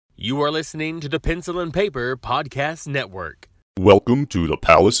You are listening to the Pencil and Paper Podcast Network. Welcome to the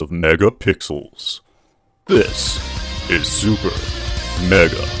Palace of Megapixels. This is Super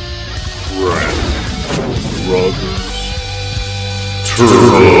Mega Brothers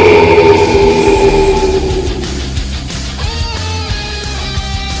Turbo.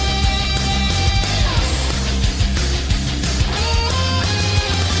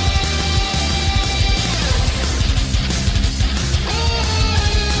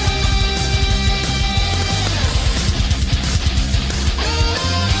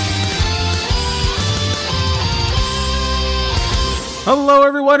 Hello,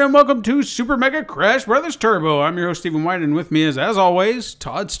 everyone, and welcome to Super Mega Crash Brothers Turbo. I'm your host, Stephen White, and with me is, as always,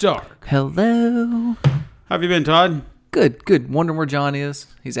 Todd Stark. Hello. How have you been, Todd? Good. Wondering where John is.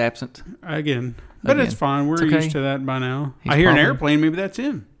 He's absent. But it's fine. We're okay. used to that by now. He's I hear an probably- airplane. Maybe that's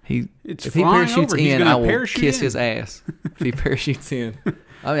him. It's If he flying parachutes over. He's in, gonna I will parachute kiss in. his ass. If he parachutes in.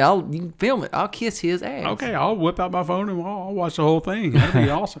 I mean, you can film it. I'll kiss his ass. Okay, I'll whip out my phone and I'll watch the whole thing. That'll be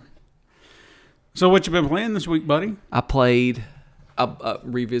awesome. So what you been playing this week, buddy? I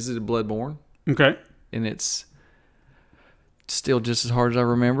revisited Bloodborne, Okay. and it's still just as hard as I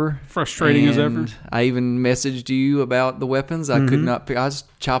remember. Frustrating as ever. I even messaged you about the weapons. I could not pick. I was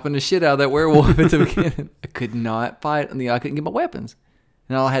chopping the shit out of that werewolf at the beginning. I could not fight. I couldn't get my weapons.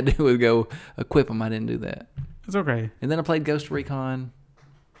 And all I had to do was go equip them. I didn't do that. It's okay. And then I played Ghost Recon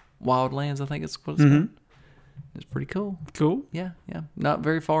Wildlands, I think it's what it's called. It's pretty cool. Cool. Yeah. Not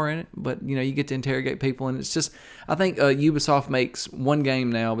very far in it, but you get to interrogate people, and it's just, I think Ubisoft makes one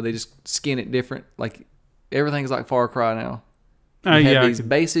game now, but they just skin it different. Like everything's like Far Cry now. You have these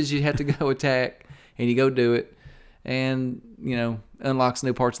bases you have to go attack, and you go do it, and unlocks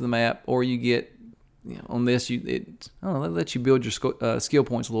new parts of the map, or you get on this they let you build your skill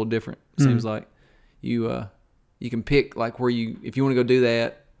points a little different. It seems like you can pick like where if you want to go do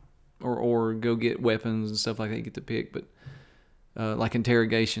that. Or go get weapons and stuff like that, you get to pick. But like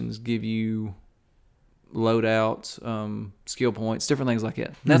interrogations give you loadouts, skill points, different things like that.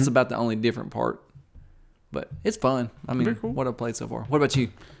 And that's about the only different part. But it's fun. I mean, cool. What I've played so far. What about you?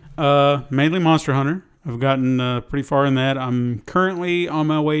 Mainly Monster Hunter. I've gotten pretty far in that. I'm currently on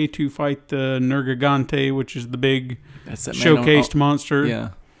my way to fight the Nergigante, which is the big showcased monster. Yeah.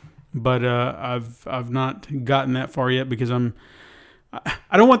 But I've not gotten that far yet because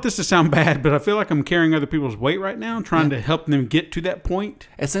I don't want this to sound bad, but I feel like I'm carrying other people's weight right now, trying to help them get to that point.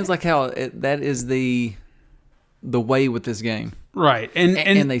 It seems like that is the way with this game. Right.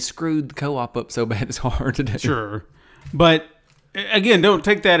 And they screwed the co-op up so bad it's hard to do. Sure. But again, don't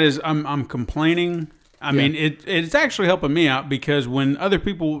take that as I'm complaining. I mean, it's actually helping me out because when other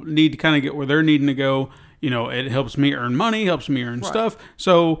people need to kind of get where they're needing to go, it helps me earn money, helps me earn stuff.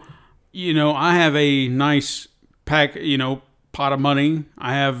 So, I have a nice pack, pot of money.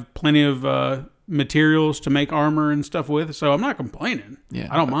 I have plenty of materials to make armor and stuff with, so I'm not complaining. Yeah,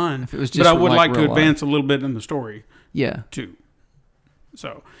 I don't mind. If it was but I would like to real advance a little bit in the story. Yeah, too.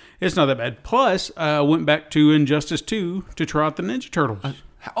 So it's not that bad. Plus, I went back to Injustice 2 to try out the Ninja Turtles.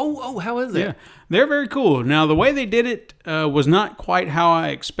 how is it? Yeah, they're very cool. Now, the way they did it was not quite how I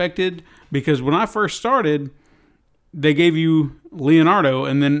expected because when I first started, they gave you Leonardo,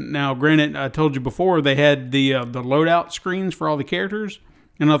 and then now, granted, I told you before they had the loadout screens for all the characters,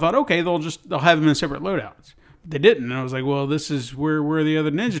 and I thought, okay, they'll have them in separate loadouts. But they didn't, and I was like, well, this is where are the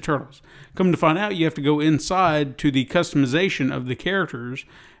other Ninja Turtles? Come to find out, you have to go inside to the customization of the characters,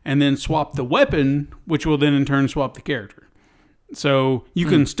 and then swap the weapon, which will then in turn swap the character. So you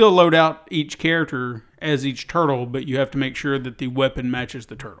can still load out each character as each turtle, but you have to make sure that the weapon matches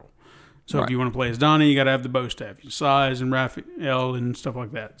the turtle. So if you want to play as Donnie, you got to have the bow staff, size and Raphael and stuff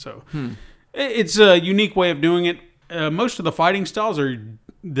like that. So it's a unique way of doing it. Most of the fighting styles are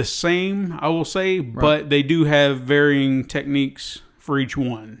the same, I will say, but they do have varying techniques for each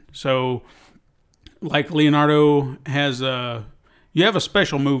one. So like Leonardo has you have a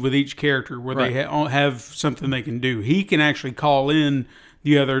special move with each character where they have something they can do. He can actually call in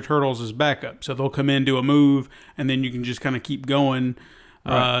the other turtles as backup. So they'll come in, do a move, and then you can just kind of keep going.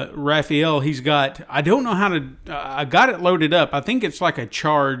 Raphael, he's got, I don't know how to, I got it loaded up. I think it's like a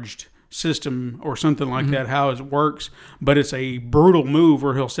charged system or something like that, how it works, but it's a brutal move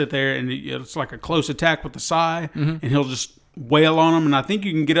where he'll sit there and it's like a close attack with the sai, and he'll just wail on them. And I think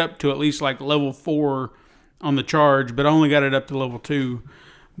you can get up to at least like level 4 on the charge, but I only got it up to level 2.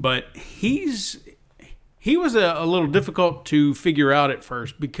 But he was a little difficult to figure out at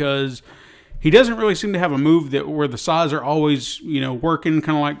first because he doesn't really seem to have a move where the sais are always, working,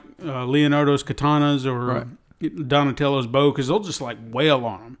 kind of like Leonardo's katanas or Donatello's bow, because they'll just like wail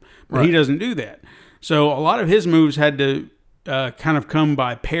on him. But he doesn't do that. So a lot of his moves had to kind of come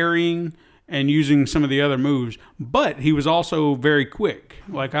by parrying and using some of the other moves. But he was also very quick.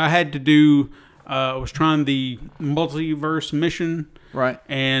 Like I had to do, I was trying the multiverse mission. Right.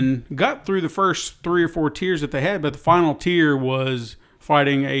 And got through the first 3 or 4 tiers that they had, but the final tier was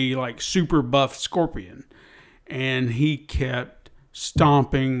fighting a like super buff Scorpion. And he kept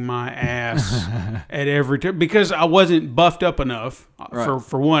stomping my ass at every turn because I wasn't buffed up enough. Right.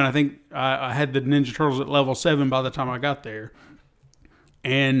 For one, I think I had the Ninja Turtles at level 7 by the time I got there.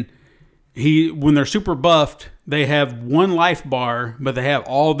 And when they're super buffed, they have 1 life bar, but they have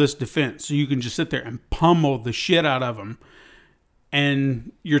all this defense. So you can just sit there and pummel the shit out of them.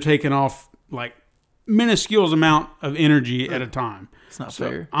 And you're taking off like minuscule amount of energy at a time. It's not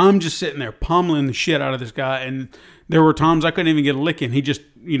fair. I'm just sitting there pummeling the shit out of this guy. And there were times I couldn't even get a lick in. He just,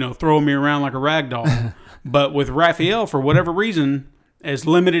 throwing me around like a rag doll. But with Raphael, for whatever reason, as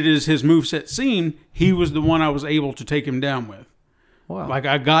limited as his moveset seemed, he was the one I was able to take him down with. Wow. Like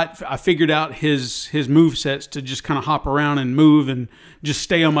I figured out his movesets to just kind of hop around and move and just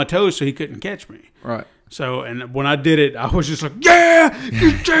stay on my toes so he couldn't catch me. Right. So, and when I did it, I was just like, yeah!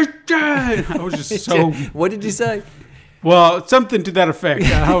 I was just so... What did you say? Well, something to that effect.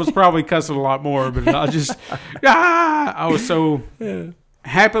 I was probably cussing a lot more, but I just... I was so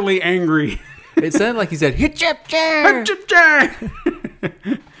happily angry. It sounded like he said, hit chip chair!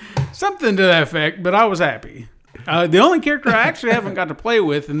 Something to that effect, but I was happy. The only character I actually haven't got to play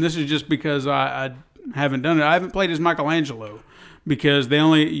with, and this is just because I haven't done it, I haven't played as Michelangelo. Because I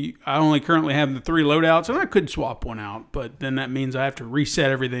only currently have the 3 loadouts, and I could swap one out, but then that means I have to reset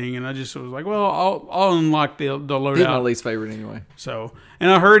everything, and I just was like, well, I'll unlock the loadout. He's my least favorite anyway. So,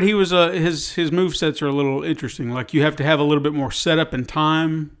 and I heard he was his movesets are a little interesting. Like you have to have a little bit more setup and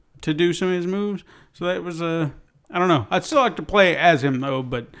time to do some of his moves. So that was I don't know. I'd still like to play as him though,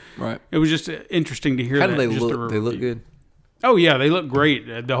 but it was just interesting to hear. How that. do they look? They look good. Oh, yeah, they look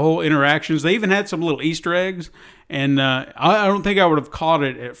great. The whole interactions. They even had some little Easter eggs. And I don't think I would have caught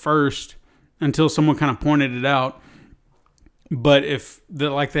it at first until someone kind of pointed it out. But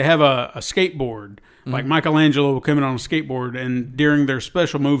they have a skateboard. Like Michelangelo will come in on a skateboard, and during their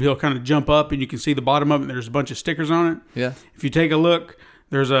special move, he'll kind of jump up, and you can see the bottom of it, and there's a bunch of stickers on it. Yeah. If you take a look,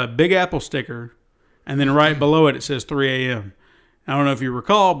 there's a Big Apple sticker, and then right below it, it says 3 a.m. I don't know if you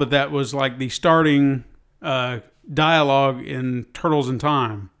recall, but that was like the starting... dialogue in Turtles in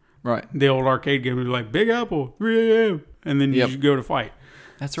Time. Right. The old arcade game would be like, Big Apple, 3 a.m. And then you just go to fight.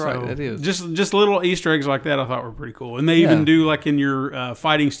 That's right. So that is. Just little Easter eggs like that I thought were pretty cool. And they even do like in your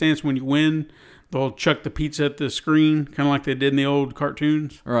fighting stance when you win, they'll chuck the pizza at the screen, kind of like they did in the old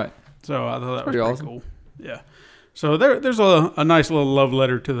cartoons. Right. So I thought that was pretty awesome. cool. Yeah. So there's a nice little love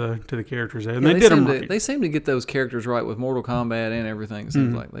letter to the characters there. And they did them right. They seem to get those characters right with Mortal Kombat and everything. It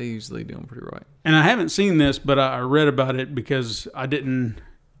seems like they usually do them pretty right. And I haven't seen this, but I read about it because I didn't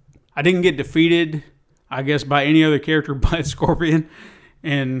get defeated, I guess, by any other character but Scorpion.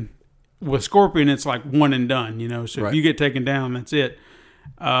 And with Scorpion, it's like one and done, So if you get taken down, that's it.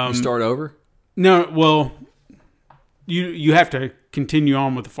 You start over? No, well, you have to continue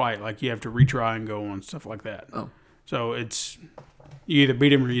on with the fight. Like you have to retry and go on, stuff like that. Oh. So it's you either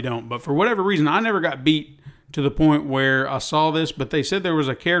beat him or you don't. But for whatever reason, I never got beat to the point where I saw this. But they said there was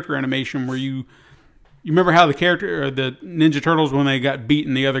a character animation where you remember how the Ninja Turtles, when they got beat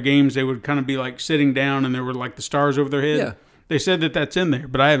in the other games, they would kind of be like sitting down and there were like the stars over their head. Yeah. They said that's in there,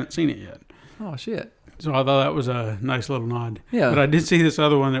 but I haven't seen it yet. Oh, shit. So I thought that was a nice little nod. Yeah. But I did see this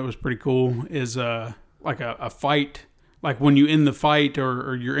other one that was pretty cool. Is like a fight, like when you end the fight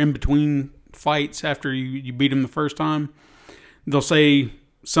or you're in between fights after you beat them the first time, they'll say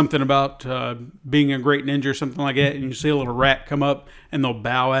something about being a great ninja or something like that, and you see a little rat come up and they'll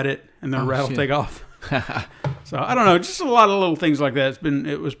bow at it and the rat will take off. So I don't know, just a lot of little things like that.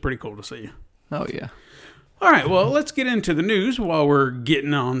 It was pretty cool to see. Oh yeah. All right, well, let's get into the news while we're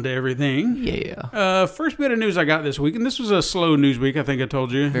getting on to everything. Yeah. First bit of news I got this week, and this was a slow news week, I think I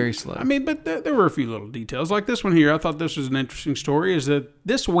told you. Very slow. I mean, but there were a few little details. Like this one here, I thought this was an interesting story, is that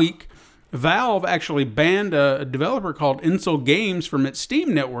this week, Valve actually banned a developer called Insel Games from its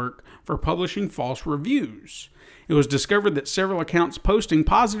Steam network for publishing false reviews. It was discovered that several accounts posting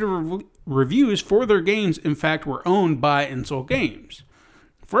positive reviews for their games, in fact, were owned by Insel Games.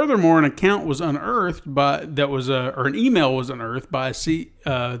 Furthermore, an account was unearthed or an email was unearthed by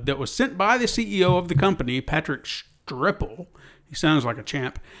that was sent by the CEO of the company, Patrick Stripple. He sounds like a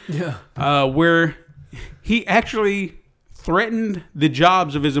champ. Yeah. Where he actually threatened the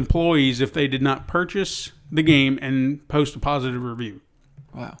jobs of his employees if they did not purchase the game and post a positive review.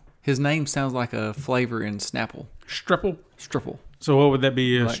 Wow. His name sounds like a flavor in Snapple. Stripple. So what would that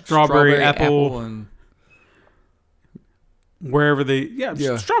be? Like strawberry apple and wherever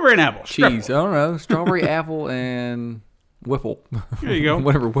strawberry and apple. Cheese. I don't know. Strawberry, apple, and Whipple. There you go.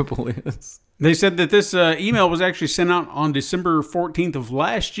 Whatever Whipple is. They said that this email was actually sent out on December 14th of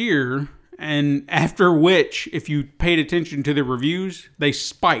last year, and after which, if you paid attention to the reviews, they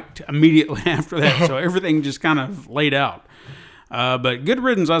spiked immediately after that. So everything just kind of laid out. But good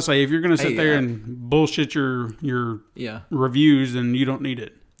riddance, I say. If you're going to sit there and bullshit your reviews, then you don't need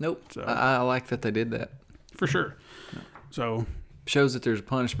it. Nope. So, I like that they did that. For sure. So shows that there's a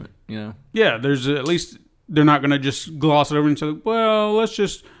punishment, Yeah, there's at least they're not going to just gloss it over and say, well, let's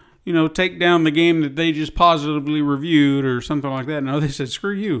just, take down the game that they just positively reviewed or something like that. No, they said,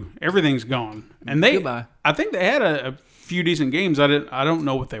 screw you. Everything's gone. And Goodbye. I think they had a few decent games. I don't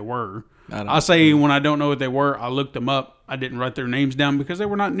know what they were. I say when I don't know what they were, I looked them up. I didn't write their names down because they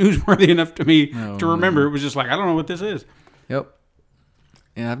were not newsworthy enough to me to remember. It was just like, I don't know what this is. Yep.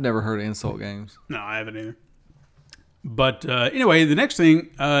 Yeah, I've never heard of insult games. No, I haven't either. But anyway, the next thing,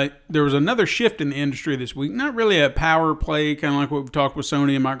 there was another shift in the industry this week. Not really a power play, kind of like what we talked with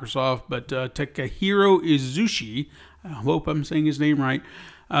Sony and Microsoft, but Takahiro Izuchi, I hope I'm saying his name right,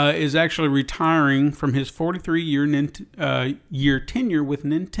 is actually retiring from his 43-year tenure with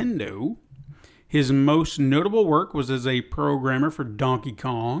Nintendo. His most notable work was as a programmer for Donkey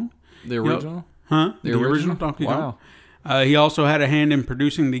Kong. The original? The original Donkey Kong. He also had a hand in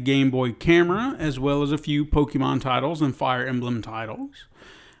producing the Game Boy camera, as well as a few Pokemon titles and Fire Emblem titles.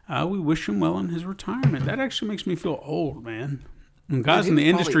 We wish him well in his retirement. That actually makes me feel old, man. And guys in the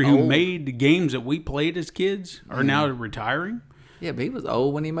industry who made the games that we played as kids are now retiring. Yeah, but he was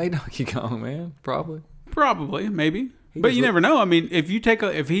old when he made Donkey Kong, man. Probably, maybe. But you never know. I mean,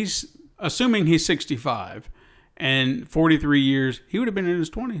 if he's assuming he's 65 and 43 years, he would have been in his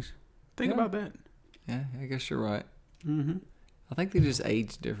 20s. Think about that. Yeah, I guess you're right. Mm-hmm. I think they just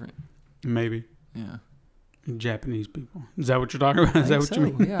age different. Maybe. Yeah. Japanese people. Is that what you're talking about? Is that what you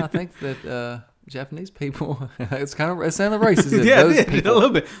mean? Yeah, I think that Japanese people, it sounded racist. Yeah, a little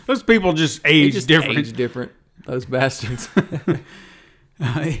bit. Those people just age different. Age different. Those bastards.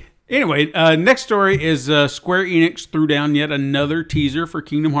 Anyway, next story is Square Enix threw down yet another teaser for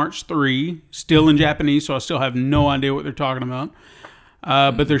Kingdom Hearts 3, still in Japanese, so I still have no idea what they're talking about.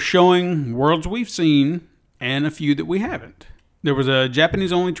 But they're showing worlds we've seen and a few that we haven't. There was a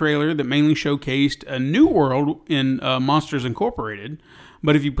Japanese-only trailer that mainly showcased a new world in Monsters Incorporated,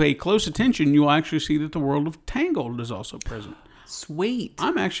 but if you pay close attention, you'll actually see that the world of Tangled is also present. Sweet.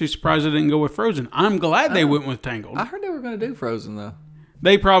 I'm actually surprised they didn't go with Frozen. I'm glad they went with Tangled. I heard they were going to do Frozen, though.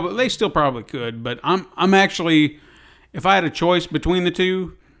 They still probably could, but I'm actually, if I had a choice between the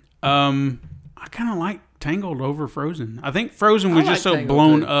two, I kind of like Tangled over Frozen. I think Frozen was just so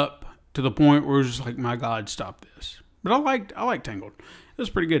blown up to the point where it was just like, my God, stop this. But I like Tangled. It was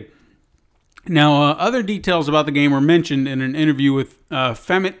pretty good. Now, other details about the game were mentioned in an interview with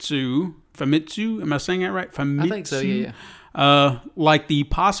Famitsu. Famitsu, am I saying that right? Famitsu? I think so, yeah. Like the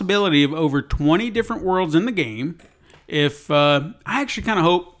possibility of over 20 different worlds in the game. I actually kind of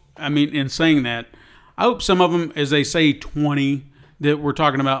hope, in saying that, I hope some of them, as they say 20, that we're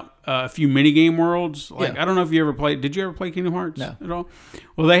talking about a few minigame worlds. Like, I don't know if you ever played, did you ever play Kingdom Hearts at all?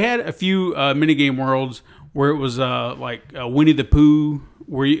 Well, they had a few minigame worlds where it was like Winnie the Pooh,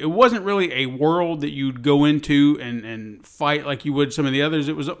 where it wasn't really a world that you'd go into and fight like you would some of the others.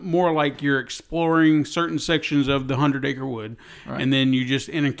 It was more like you're exploring certain sections of the 100 Acre Wood, and then you just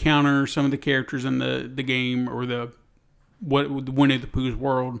encounter some of the characters in the game or the Winnie the Pooh's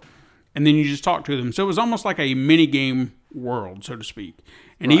world, and then you just talk to them. So it was almost like a mini game world, so to speak.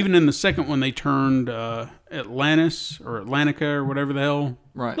 And even in the second one, they turned Atlantis or Atlantica or whatever the hell,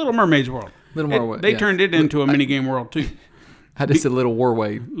 Little Mermaid's world. They turned it into a mini game world too. I just said Little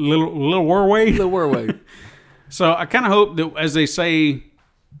Warwade. Little Warwade. Little Warwade. So I kind of hope that, as they say,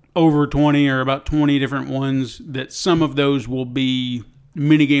 over 20 or about 20 different ones, that some of those will be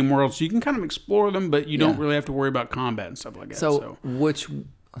minigame worlds, so you can kind of explore them, but you don't really have to worry about combat and stuff like that. So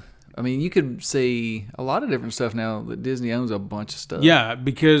you could see a lot of different stuff now that Disney owns a bunch of stuff. Yeah,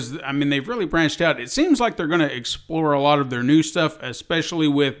 because, they've really branched out. It seems like they're going to explore a lot of their new stuff, especially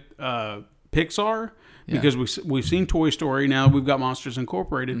with Pixar, because we've seen Toy Story. Now we've got Monsters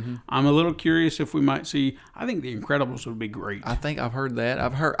Incorporated. Mm-hmm. I'm a little curious if we might see, I think The Incredibles would be great. I think I've heard that.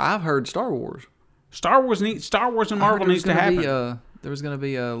 I've heard Star Wars. Star Wars and Marvel needs to happen. There was going to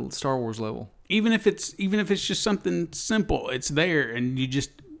be a Star Wars level. Even if it's just something simple, it's there, and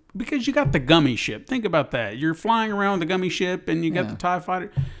because you got the gummy ship. Think about that. You're flying around with the gummy ship, and you got the TIE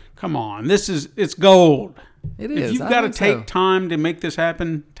fighter. Come on, it's gold. It is. If you've got to take time to make this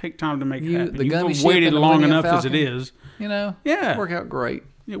happen, take time to make it happen. You've waited long enough Falcon, as it is. It'd work out great.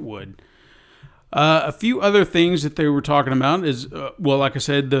 It would. A few other things that they were talking about is, like I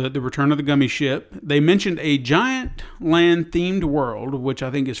said, the return of the gummy ship. They mentioned a giant land-themed world, which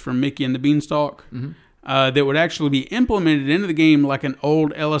I think is from Mickey and the Beanstalk, that would actually be implemented into the game like an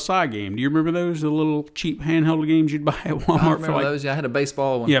old LSI game. Do you remember those? The little cheap handheld games you'd buy at Walmart. I remember those. Yeah, I had a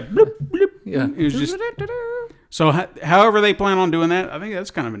baseball one. Yeah, bloop, bloop. Yeah. It was just... So however they plan on doing that, I think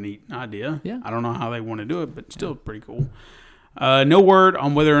that's kind of a neat idea. Yeah. I don't know how they want to do it, but still pretty cool. No word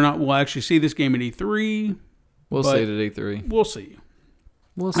on whether or not we'll actually see this game at E3. We'll see it at E3. We'll see.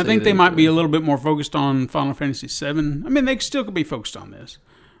 I think they might be a little bit more focused on Final Fantasy VII. I mean, they still could be focused on this.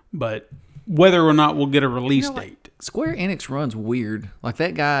 But whether or not we'll get a release date. Square Enix runs weird. Like,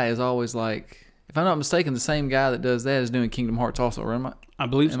 that guy is always like, if I'm not mistaken, the same guy that does that is doing Kingdom Hearts also, right? I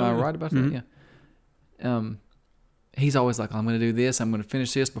believe so. Am I right about that? Yeah. He's always like, I'm going to do this. I'm going to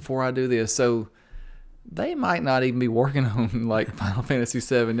finish this before I do this. So they might not even be working on like Final Fantasy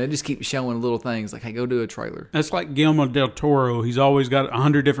VII. They just keep showing little things like, hey, go do a trailer. That's like Guillermo del Toro. He's always got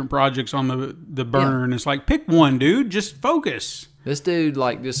 100 different projects on the burner, and it's like, pick one, dude. Just focus. This dude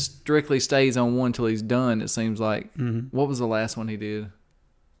like just strictly stays on one till he's done. It seems like. What was the last one he did?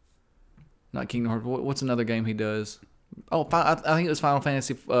 Not Kingdom Hearts. What's another game he does? Oh, I think it was Final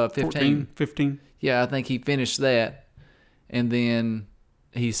Fantasy 15. 15. Yeah, I think he finished that, and then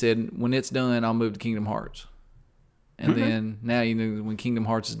he said, when it's done, I'll move to Kingdom Hearts. And then now, when Kingdom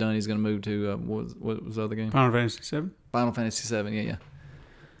Hearts is done, he's going to move to, what was the other game? Final Fantasy VII? Final Fantasy VII, yeah.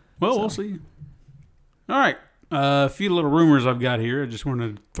 Well, we'll see. All right. A few little rumors I've got here I just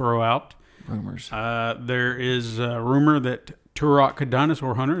wanted to throw out. Rumors. There is a rumor that Turok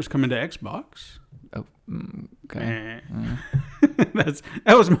Dinosaur Hunter is coming to Xbox. Oh, okay.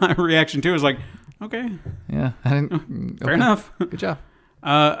 That was my reaction, too. It was like, okay. Yeah. Fair enough. Good job.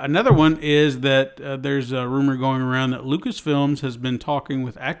 Another one is that there's a rumor going around that Lucasfilms has been talking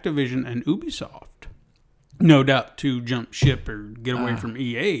with Activision and Ubisoft, no doubt to jump ship or get away from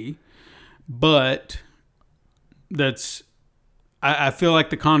EA, but I feel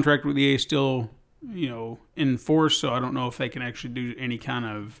like the contract with EA is still, in force, so I don't know if they can actually do any kind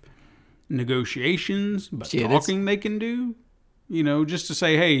of negotiations, but talking they can do, just to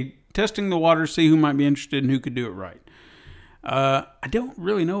say, hey, testing the waters, see who might be interested and who could do it right. I don't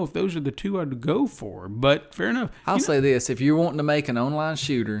really know if those are the two I'd go for, but fair enough. I'll say this. If you're wanting to make an online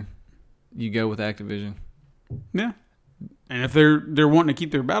shooter, you go with Activision. Yeah. And if they're wanting to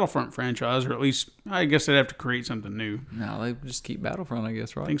keep their Battlefront franchise, or at least, I guess they'd have to create something new. No, they just keep Battlefront, I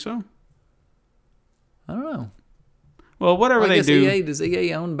guess, right? Think so? I don't know. Well, whatever they do. Does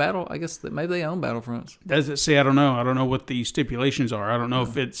EA own Battle? I guess that maybe they own Battlefronts. I don't know. I don't know what the stipulations are. I don't know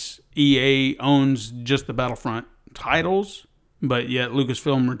if it's EA owns just the Battlefront titles, but yet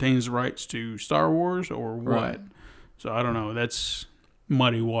Lucasfilm retains the rights to Star Wars or what. Right. So I don't know. That's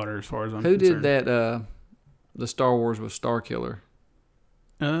muddy water as far as I'm concerned. Who did that, the Star Wars with Starkiller?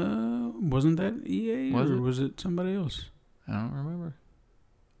 Wasn't that EA was it somebody else? I don't remember.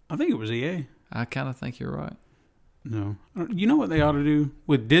 I think it was EA. I kind of think you're right. No. You know what they ought to do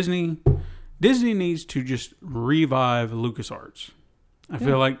with Disney? Disney needs to just revive LucasArts. I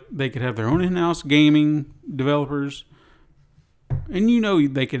feel like they could have their own in-house gaming developers,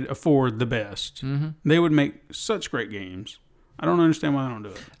 and they could afford the best. Mm-hmm. They would make such great games. I don't understand why they don't do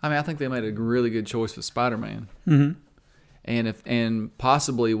it. I mean, I think they made a really good choice with Spider-Man, mm-hmm. and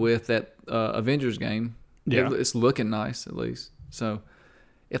possibly with that Avengers game. Yeah, it's looking nice at least. So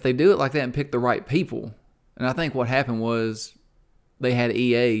if they do it like that and pick the right people, and I think what happened was they had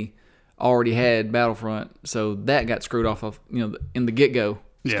EA already had Battlefront, so that got screwed off of in the get-go.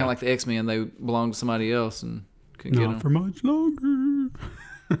 It's kind of like the X-Men; they belonged to somebody else and couldn't get them. Not for much longer.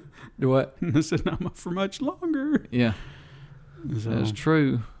 Do what? I said not for much longer. Yeah, so, that's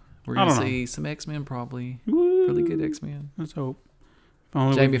true. We're gonna see some X-Men probably. Woo. Really good X-Men. Let's hope.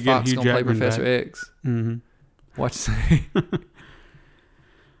 Jamie Foxx gonna play Professor X. Mm-hmm. Watch.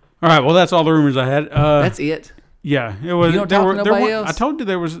 All right. Well, that's all the rumors I had. That's it. Yeah, it was. You don't talk to nobody else? I told you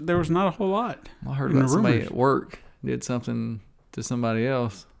there was not a whole lot. I heard about somebody at work did something to somebody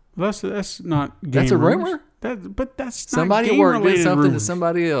else. Well, that's not game That's a rumors. rumor? But that's somebody not at work did something rumors. to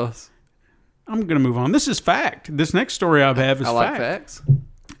somebody else. I'm going to move on. This is fact. This next story I have is I like fact. Facts.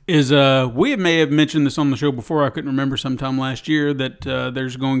 We may have mentioned this on the show before. I couldn't remember sometime last year that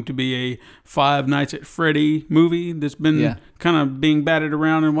there's going to be a Five Nights at Freddy movie that's been kind of being batted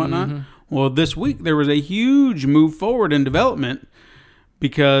around and whatnot. Mm-hmm. Well, this week there was a huge move forward in development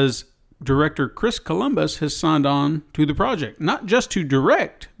because director Chris Columbus has signed on to the project. Not just to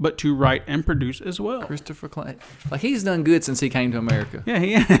direct, but to write and produce as well. Christopher Columbus. Like, he's done good since he came to America. Yeah,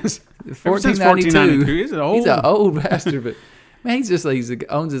 he has. 1492. He's an old bastard, but man, he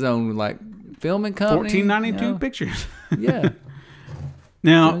owns his own filming company. 1492 Pictures. Yeah.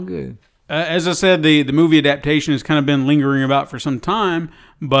 Now, Doing good. as I said, the movie adaptation has kind of been lingering about for some time,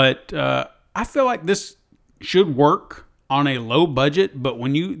 but I feel like this should work on a low budget. But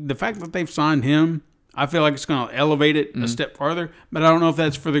the fact that they've signed him, I feel like it's going to elevate it a step farther. But I don't know if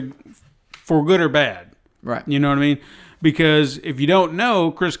that's for good or bad. Right. You know what I mean? Because if you don't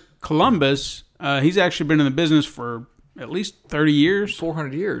know, Chris Columbus, he's actually been in the business for at least 30 years.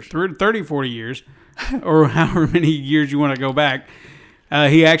 400 years. 30, 40 years, or however many years you want to go back.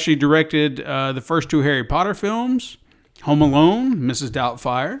 He actually directed the first 2 Harry Potter films, Home Alone, Mrs.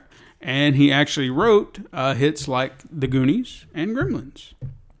 Doubtfire, and he actually wrote hits like The Goonies and Gremlins.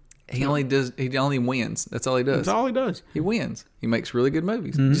 He only wins. That's all he does. That's all he does. He wins. He makes really good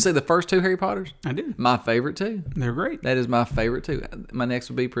movies. Did you say the first 2 Harry Potters? I did. My favorite too. They're great. That is my favorite too. My next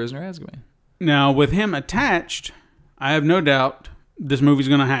would be Prisoner of Azkaban. Now, with him attached, I have no doubt this movie's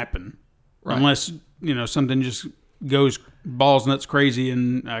going to happen. Right. Unless, something just goes balls nuts crazy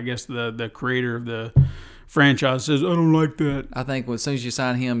and I guess the creator of the franchise says, I don't like that. I think as soon as you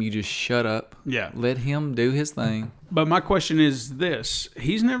sign him, you just shut up. Yeah. Let him do his thing. But my question is this.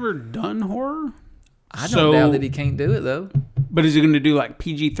 He's never done horror? I don't doubt that he can't do it, though. But is he going to do like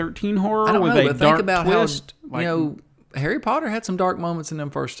PG-13 horror I don't with know, a but dark think about twist? how, Harry Potter had some dark moments in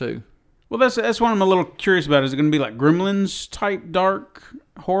them first 2. Well, that's what I'm a little curious about. Is it going to be like Gremlins type dark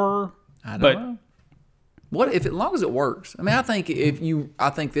horror? I don't know. What if, as long as it works? I mean, I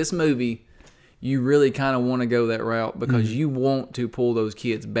think this movie, you really kind of want to go that route because you want to pull those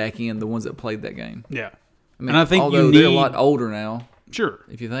kids back in, the ones that played that game. Yeah. I mean, and I think although they're a lot older now. Sure.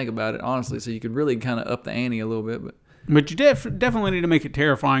 If you think about it, honestly, so you could really kind of up the ante a little bit, But you definitely need to make it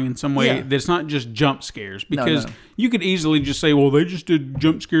terrifying in some way that's not just jump scares. Because you could easily just say, well, they just did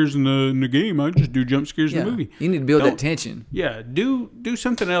jump scares in the game. I just do jump scares in the movie. You need to build that tension. Yeah, do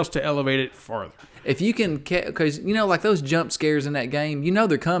something else to elevate it farther. If you can, because, like those jump scares in that game,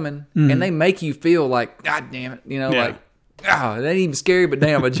 they're coming, and they make you feel like, God damn it, like, it ain't even scary, but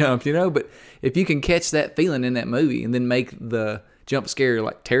damn, I jumped, But if you can catch that feeling in that movie and then make the jump scare,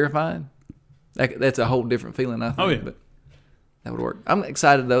 like, terrifying, that's a whole different feeling, I think. Oh, yeah. But that would work. I'm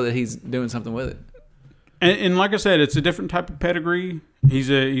excited, though, that he's doing something with it. And like I said, it's a different type of pedigree. He's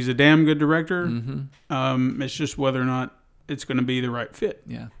a damn good director. Mm-hmm. It's just whether or not it's going to be the right fit.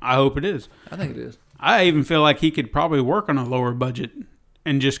 Yeah. I hope it is. I think it is. I even feel like he could probably work on a lower budget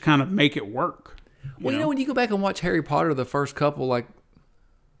and just kind of make it work. Well, when you go back and watch Harry Potter, the first couple, like,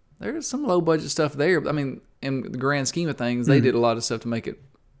 there's some low budget stuff there. I mean, in the grand scheme of things, they did a lot of stuff to make it.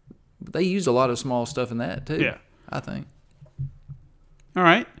 But they used a lot of small stuff in that too. Yeah, I think. All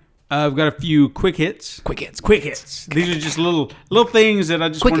right, I've got a few quick hits. Quick hits. These are just little things that I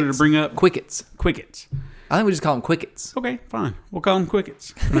just wanted to bring up. Quick hits. I think we just call them quick hits. Okay, fine. We'll call them quick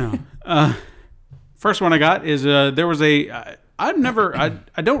hits. No. First one I got is there was a. I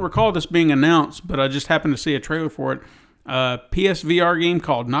don't recall this being announced, but I just happened to see a trailer for it. PSVR game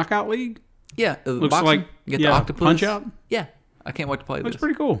called Knockout League. Yeah, looks boxing. like you get the octopus. Punch Out. Yeah, I can't wait to play this. Looks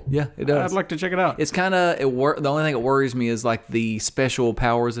pretty cool. Yeah, it does. I'd like to check it out. It's kind of the only thing that worries me is like the special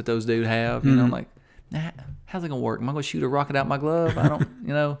powers that those dudes have. I'm like, how's it gonna work? Am I gonna shoot a rocket out my glove? I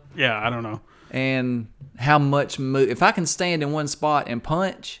don't, Yeah, I don't know. And how much move? If I can stand in one spot and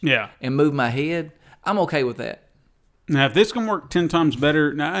punch, and move my head, I'm okay with that. Now, if this can work 10 times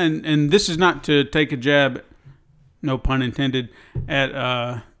better, now, and this is not to take a jab, no pun intended, at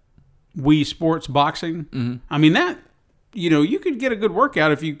Wii Sports boxing. Mm-hmm. I mean, that, you could get a good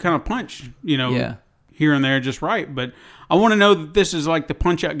workout if you kind of punch, here and there just right. But I want to know that this is like the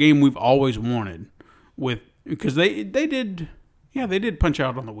Punch-Out game we've always wanted because they did Punch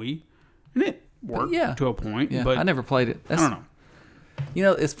Out on the Wii, and it worked to a point. Yeah, but I never played it. I don't know.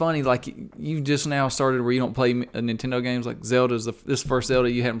 It's funny, like, you just now started where you don't play Nintendo games, like Zelda's this first Zelda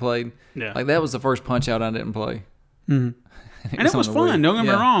you hadn't played. Yeah. Like, that was the first Punch-Out I didn't play. Mm-hmm. And it was fun, don't get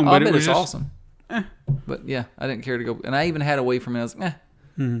me wrong. But I bet it was just awesome. But, yeah, I didn't care to go. And I even had a Wii from it. I was like, I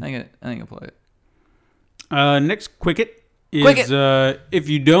ain't going to play it. Next Quick Hit is, if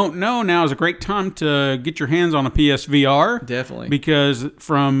you don't know, now is a great time to get your hands on a PSVR. Definitely. Because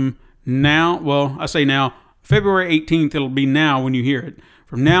from now, well, I say now, February 18th, it'll be now when you hear it.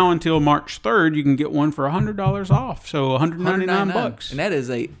 From now until March 3rd, you can get one for $100 off. So $199. And that is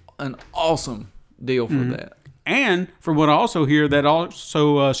an awesome deal for that. And from what I also hear, that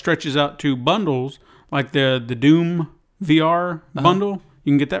also stretches out to bundles, like the Doom VR bundle.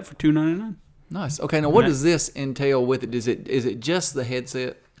 You can get that for $299. Nice. Okay, now what does this entail with it? Is it just the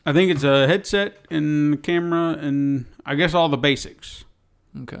headset? I think it's a headset and camera and I guess all the basics.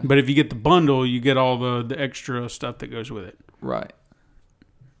 Okay. But if you get the bundle, you get all the extra stuff that goes with it. Right.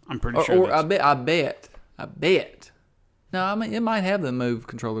 I'm pretty sure. Or I bet. No, I mean, it might have the Move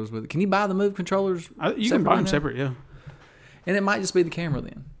controllers with it. Can you buy the Move controllers? You can buy them separate, yeah. And it might just be the camera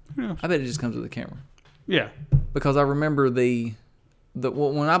then. Yeah. I bet it just comes with the camera. Yeah. Because I remember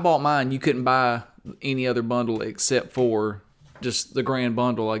when I bought mine, you couldn't buy any other bundle except for just the grand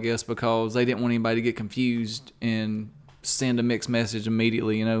bundle, I guess, because they didn't want anybody to get confused and send a mixed message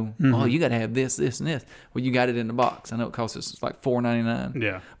immediately, you know. Oh, you got to have this, this, and this. Well, you got it in the box. I know it costs us like $4.99.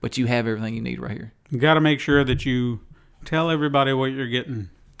 Yeah. But you have everything you need right here. You got to make sure that you tell everybody what you're getting.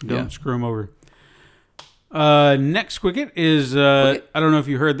 Don't screw them over. Next Quicket is, I don't know if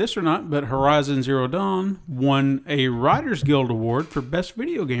you heard this or not, but Horizon Zero Dawn won a Writers Guild Award for Best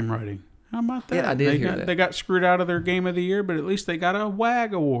Video Game Writing. How about that? Yeah, I did hear that. They got screwed out of their Game of the Year, but at least they got a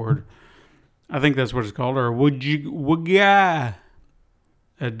WAG Award. I think that's what it's called, or WGA.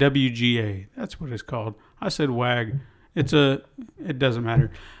 A WGA. That's what it's called. I said WAG. It doesn't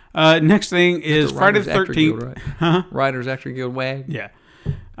matter. Next thing is Friday the 13th. Guild, right? Huh? Writers Actor Guild WAG. Yeah.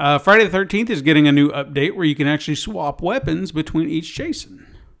 Friday the 13th is getting a new update where you can actually swap weapons between each Jason,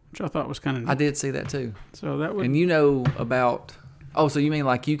 which I thought was kind of neat. I did see that too. So that would... And you know about... Oh, so you mean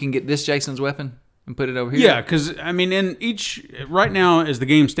like you can get this Jason's weapon and put it over here? Yeah, because, I mean, right now, as the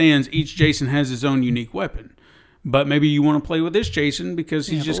game stands, each Jason has his own unique weapon. But maybe you want to play with this Jason because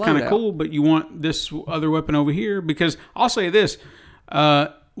he's just kind of cool, but you want this other weapon over here. Because I'll say this,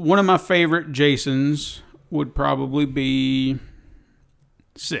 one of my favorite Jasons would probably be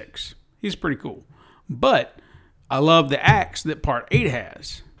 6. He's pretty cool. But I love the axe that Part 8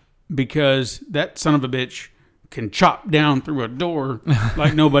 has because that son of a bitch can chop down through a door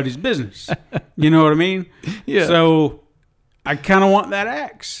like nobody's business. You know what I mean? Yeah. So I kind of want that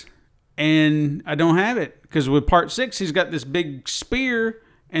axe, and I don't have it because with Part 6, he's got this big spear,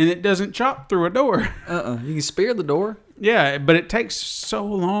 and it doesn't chop through a door. You can spear the door? Yeah, but it takes so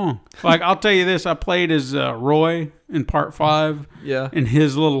long. Like, I'll tell you this, I played as Roy in Part 5. Yeah. And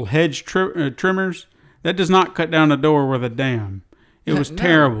his little hedge trimmers, that does not cut down a door with a damn. It was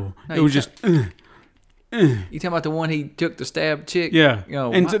terrible. No, it was just... You talking about the one he took to stab chick? Yeah. You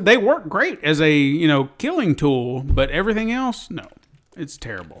know, they work great as a, killing tool, but everything else, no. It's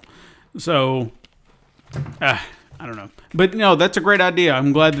terrible. So, I don't know. But, no, that's a great idea.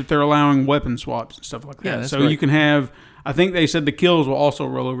 I'm glad that they're allowing weapon swaps and stuff like that. Yeah, so great. You can have, I think they said the kills will also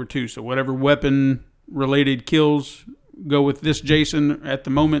roll over too. So whatever weapon-related kills go with this Jason at the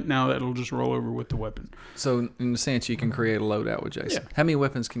moment, now that'll just roll over with the weapon. So, in a sense, you can create a loadout with Jason. Yeah. How many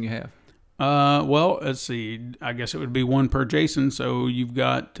weapons can you have? Well, let's see. I guess it would be one per Jason. So you've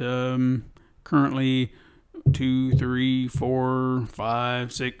got currently 2, 3, 4,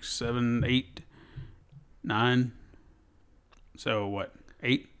 5, 6, 7, 8, 9. So what?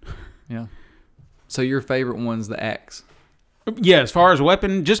 8? Yeah. So your favorite one's the axe? Yeah, as far as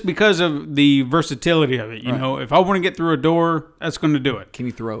weapon, just because of the versatility of it. You know, if I want to get through a door, that's going to do it. Can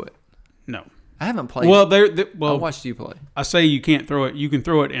you throw it? No. I haven't played. Well, I watched you play. I say you can't throw it. You can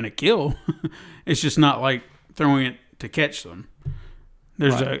throw it in a kill. It's just not like throwing it to catch them.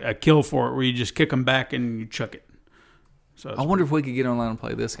 There's a kill for it where you just kick them back and you chuck it. So I wonder if we could get online and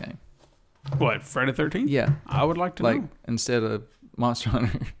play this game. What, Friday the 13th? Yeah. I would like to know. Instead of Monster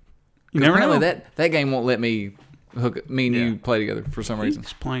Hunter. You never know. That game won't let me hook me and you play together for some reason.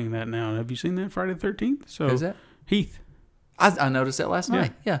 He's playing that now. Have you seen that Friday the 13th? So who's that? Heath. I noticed that last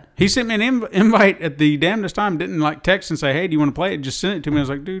night. Yeah. He sent me an invite at the damnedest time. Didn't text and say, hey, do you want to play it? Just sent it to me. I was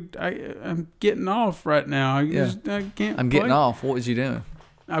like, dude, I'm getting off right now. I can't I'm play. getting off. What was you doing?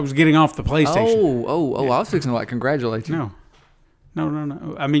 I was getting off the PlayStation. Oh, I was fixing to congratulate you.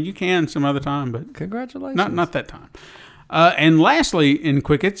 No. I mean, you can some other time, but congratulations. Not that time. And lastly, in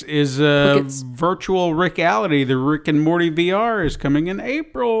Quickets is virtual reality. The Rick and Morty VR is coming in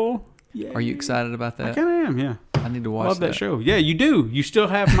April. Yay. Are you excited about that? I kind of am, yeah. I need to watch Love that show. Yeah, you do. You still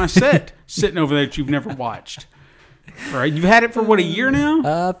have my set sitting over there that you've never watched. Right? You've had it for, a year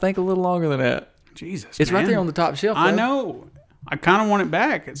now? I think a little longer than that. Jesus, It's right there on the top shelf, though. I know. I kind of want it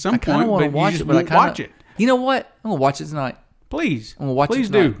back at some point, but you just won't watch it. You know what? I'm going to watch it tonight. Please. I'm going to watch Please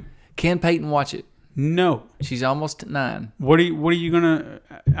it tonight. do. Can Peyton watch it? No. She's almost 9. What are you going to...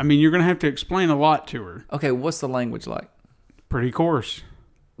 I mean, you're going to have to explain a lot to her. Okay, what's the language like? Pretty coarse.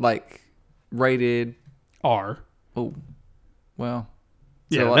 Like, rated... R. Oh, well...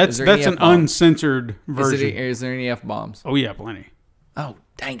 Yeah, that's an uncensored version. Is there any F-bombs? Oh, yeah, plenty. Oh,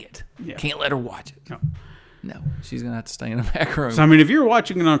 dang it. Yeah. Can't let her watch it. No, she's going to have to stay in the back room. So, I mean, if you're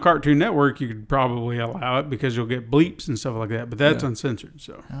watching it on Cartoon Network, you could probably allow it because you'll get bleeps and stuff like that, but that's uncensored,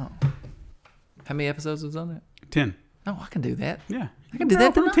 so. Oh. How many episodes is on that? 10. Oh, I can do that. Yeah. I can do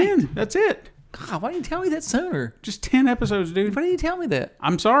that through tonight. 10. That's it. God, why didn't you tell me that sooner? Just 10 episodes, dude. Why didn't you tell me that?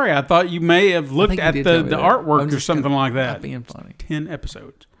 I'm sorry. I thought you may have looked at the artwork or something like that. Not being funny. 10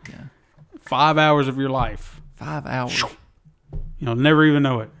 episodes. Yeah. 5 hours of your life. 5 hours. You'll never even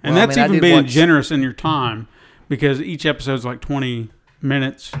know it. And Well, that's I mean, I even did being watch- generous in your time because each episode's like 20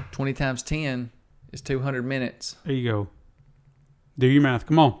 minutes. 20 times 10 is 200 minutes. There you go. Do your math.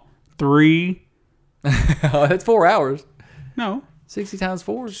 Come on. 3. Oh, that's 4 hours. No. 60 times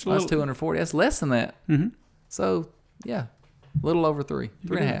 4 is little- 240. That's less than that. Mm-hmm. So, yeah, a little over 3.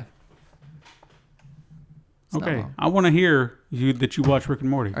 3.5. It's not Okay. long. I want to hear that you watch Rick and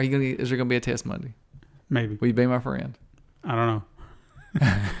Morty. Are you gonna? Is there gonna be a test Monday? Maybe. Will you be my friend? I don't know.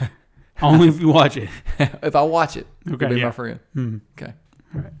 Only if you watch it. If I watch it, Okay, you'll be yeah. my friend. Okay.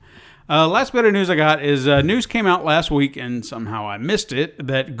 Last bit of news I got is news came out last week, and somehow I missed it,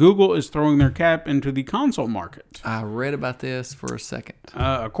 that Google is throwing their cap into the console market. I read about this for a second.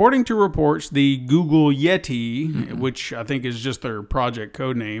 According to reports, the Google Yeti, which I think is just their project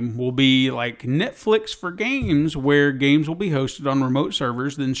code name, will be like Netflix for games, where games will be hosted on remote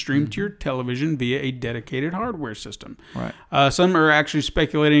servers, then streamed to your television via a dedicated hardware system. Right. Some are actually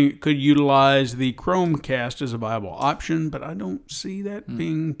speculating it could utilize the Chromecast as a viable option, but I don't see that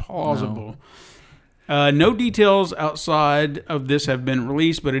being plausible. No details outside of this have been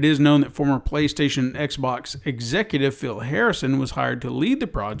released, but it is known that former PlayStation and Xbox executive Phil Harrison was hired to lead the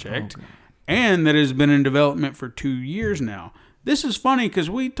project, and that it has been in development for 2 years now. This is funny because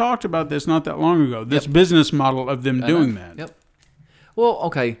we talked about this not that long ago, this business model of them doing that. Yep. Well,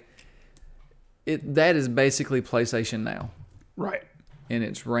 okay. That is basically PlayStation Now. Right. And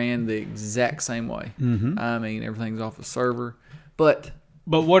it's ran the exact same way. Mm-hmm. I mean, everything's off the server. But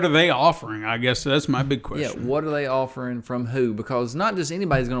what are they offering? I guess that's my big question. yeah, what are they offering from who? Because not just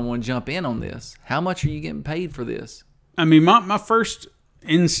anybody's going to want to jump in on this. How much are you getting paid for this? I mean, my first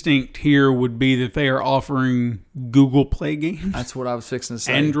instinct here would be that they are offering Google Play games. That's what I was fixing to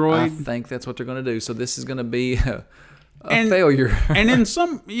say. Android. I think that's what they're going to do. So this is going to be a failure. And in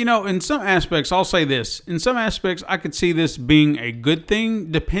some, in some aspects, I'll say this. In some aspects, I could see this being a good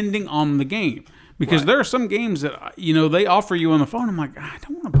thing depending on the game. Because there are some games that, they offer you on the phone. I'm like, I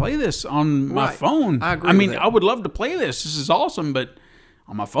don't want to play this on my phone. I agree I mean, with that. I would love to play this. This is awesome. But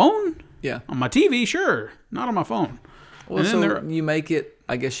on my phone? Yeah. On my TV, sure. Not on my phone. Well, so you make it,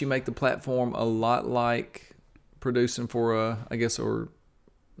 I guess you make the platform a lot like producing for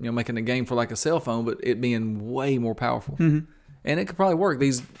making a game for like a cell phone, but it being way more powerful. Mm-hmm. And it could probably work.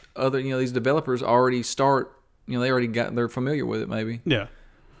 These other, these developers already start, they're familiar with it maybe. Yeah.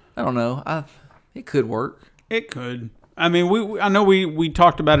 I don't know. It could work. It could. I mean, I know we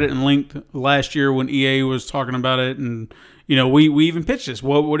talked about it in length last year when EA was talking about it, and we even pitched this.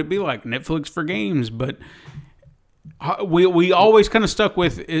 What would it be like? Netflix for games, but we always kind of stuck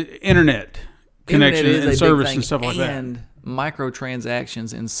with internet connection and service and stuff like that, and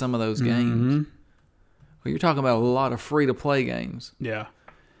microtransactions in some of those games. Well, you're talking about a lot of free to play games. Yeah.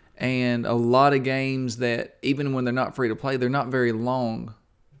 And a lot of games that even when they're not free to play, they're not very long.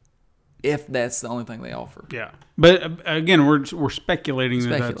 If that's the only thing they offer. Yeah. But again, we're speculating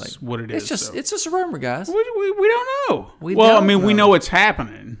that that's what it is. It's just a rumor, guys. We don't know. We know. know it's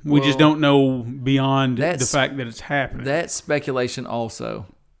happening. We just don't know beyond the fact that it's happening. That's speculation also.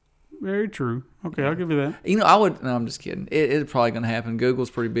 Very true. Okay, I'll give you that. No, I'm just kidding. It's probably going to happen.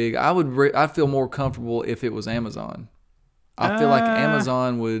 Google's pretty big. I'd feel more comfortable if it was Amazon. I feel like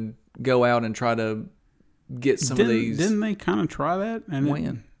Amazon would go out and try to get some of these. Didn't they kind of try that? And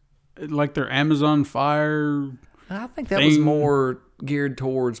when? Like their Amazon Fire. I think that was more geared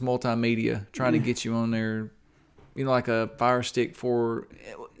towards multimedia, trying to get you on there. Like a Fire Stick for.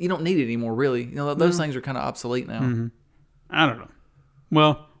 You don't need it anymore, really. Those things are kind of obsolete now. Mm-hmm. I don't know.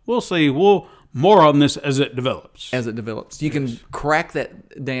 Well, we'll see. More on this as it develops. You can crack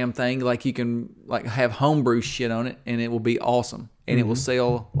that damn thing, like you can have homebrew shit on it, and it will be awesome, and it will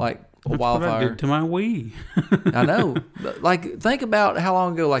sell like a wildfire. What I did to my Wii. I know. Like, think about how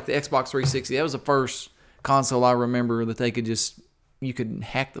long ago, like the Xbox 360. That was the first console I remember that you could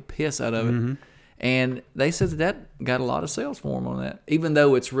hack the piss out of it, and they said that got a lot of sales for them on that, even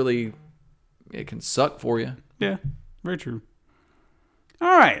though it can suck for you. Yeah, very true.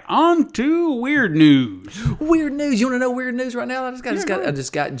 All right, on to weird news. Weird news. You want to know weird news right now? I just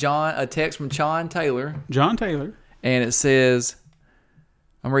got a text from John Taylor. John Taylor. And it says,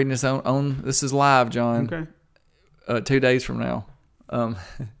 I'm reading this on this is live, John. Okay. 2 days from now.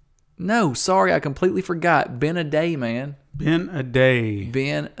 No, sorry, I completely forgot. Been a day, man. Been a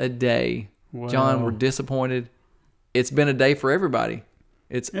day. Wow. John, we're disappointed. It's been a day for everybody.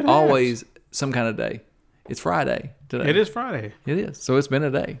 It always some kind of day. It's Friday today. It is Friday. It is. So it's been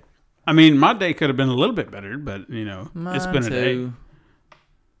a day. I mean, my day could have been a little bit better, but it's been a day.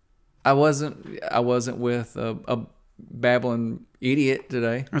 I wasn't with a babbling idiot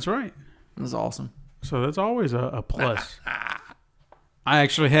today. That's right. It was awesome. So that's always a plus. I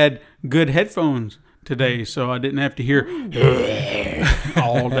actually had good headphones today, so I didn't have to hear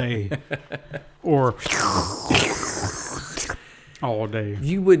all day or all day.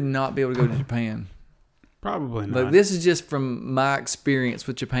 You would not be able to go to Japan. Probably not. Like, this is just from my experience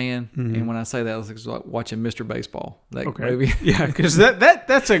with Japan, and when I say that, it's like watching Mr. Baseball. That movie. Yeah, because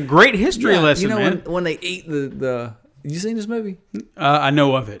that's a great history lesson, man. When they eat the you seen this movie? I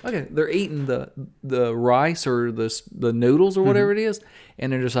know of it. Okay, they're eating the rice or the noodles or whatever it is,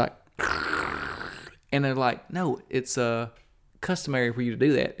 and they're just like, and they're like, no, it's customary for you to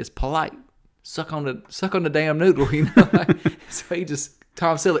do that. It's polite. Suck on the damn noodle, So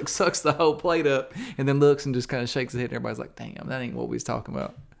Tom Selleck sucks the whole plate up and then looks and just kind of shakes his head. And everybody's like, damn, that ain't what we was talking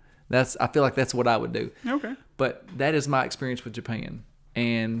about. I feel like that's what I would do. Okay. But that is my experience with Japan.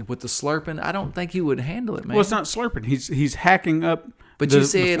 And with the slurping, I don't think he would handle it, man. Well, it's not slurping. He's hacking up. But you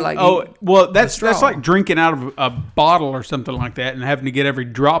said that's like drinking out of a bottle or something like that and having to get every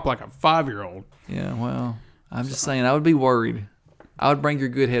drop like a 5-year-old. Yeah, well, I'm just saying I would be worried. I would bring your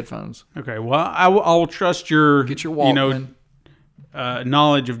good headphones. Okay, well, I will trust your get your Walkman.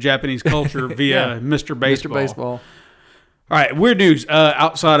 Knowledge of Japanese culture via Mr. Baseball. Mr. Baseball. All right, weird news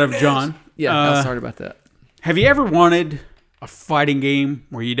outside of John. Yeah, sorry about that. Have you ever wanted a fighting game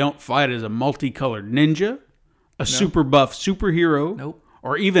where you don't fight as a multicolored ninja, a super buff superhero, nope,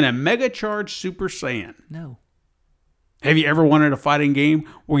 or even a mega charged Super Saiyan? No. Have you ever wanted a fighting game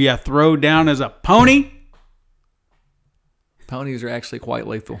where you throw down as a pony? Ponies are actually quite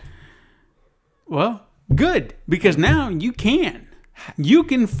lethal. Well, good, because now you can. You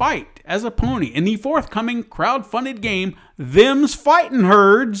can fight as a pony in the forthcoming crowd-funded game, Them's Fighting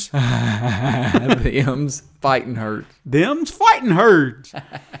Herds. Them's Fighting Herds. Them's Fighting Herds.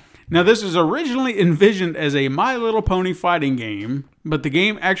 Now, this was originally envisioned as a My Little Pony fighting game, but the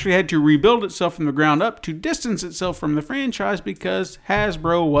game actually had to rebuild itself from the ground up to distance itself from the franchise because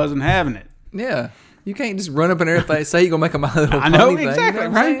Hasbro wasn't having it. Yeah. You can't just run up in there and say you're going to make a My Little Pony I know, thing. exactly, You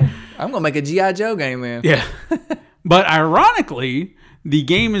know right? I'm going to make a G.I. Joe game, man. Yeah. But ironically, the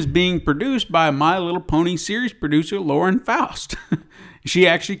game is being produced by My Little Pony series producer Lauren Faust. She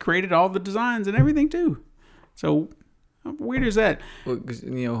actually created all the designs and everything, too. So, how weird is that? Well, 'cause,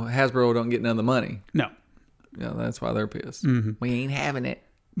 Hasbro don't get none of the money. No. Yeah, that's why they're pissed. Mm-hmm. We ain't having it.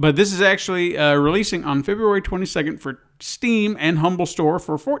 But this is actually releasing on February 22nd for Steam and Humble Store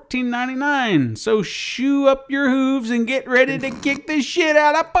for $14.99. So shoe up your hooves and get ready to kick the shit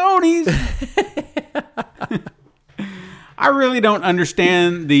out of ponies. I really don't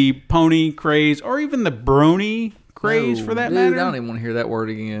understand the pony craze or even the brony craze for that matter. I don't even want to hear that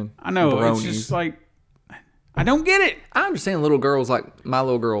word again. I know. Bronies. It's just like, I don't get it. I understand little girls like my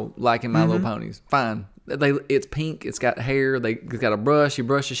little girl liking My Little Ponies. Fine. It's pink. It's got hair. It's got a brush. You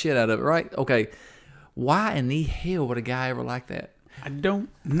brush the shit out of it, right? Okay. Why in the hell would a guy ever like that? I don't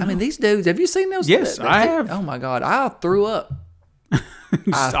know. I mean, these dudes, have you seen those? Yes, I have. Oh, my God. I threw up.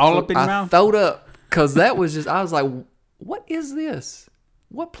 All up in your mouth? I throwed up because that was just, I was like, what is this?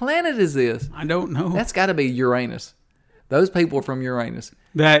 What planet is this? I don't know. That's got to be Uranus. Those people are from Uranus.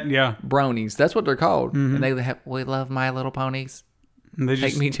 Yeah. Bronies. That's what they're called. And they have, we love My Little Ponies.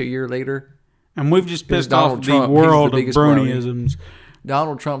 Take me to your leader. And we've just pissed Donald off Trump, the world he's of the bronyisms.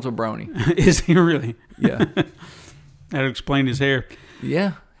 Donald Trump's a brony. Is he really? Yeah. That'd explain his hair.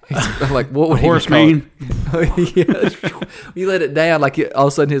 Yeah. Like, what would Horse he be mane. Yeah. You let it down, like all of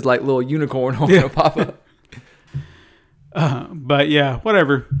a sudden his like little unicorn horn will pop up. But yeah,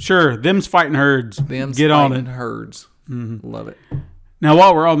 whatever. Sure, Them's Fighting Herds. Get on it. Herds. Love it. Now,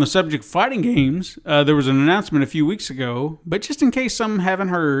 while we're on the subject of fighting games, there was an announcement a few weeks ago, but just in case some haven't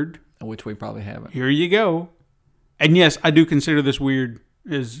heard, which we probably haven't. Here you go. And yes, I do consider this weird,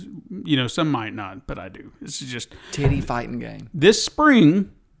 as some might not, but I do. This is just titty fighting game. This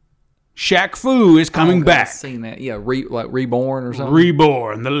spring, Shaq Fu is coming back. I've seen that. Yeah, like Reborn or something.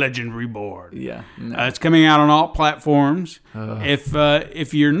 Reborn, the legend Reborn. Yeah, no. It's coming out on all platforms.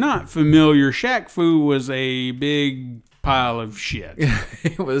 If you're not familiar, Shaq Fu was a big pile of shit.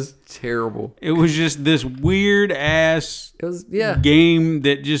 It was terrible. It was just this weird ass game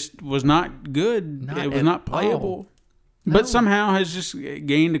that just was not good. It was not playable. No. But somehow has just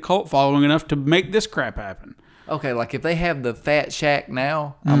gained a cult following enough to make this crap happen. Okay, like if they have the Fat Shaq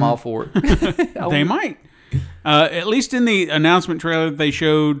now, I'm all for it. They might. At least in the announcement trailer that they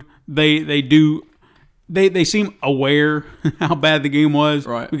showed, they do they seem aware how bad the game was,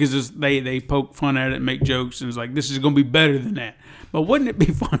 Right. Because they poke fun at it and make jokes, and it's like, this is going to be better than that. But wouldn't it be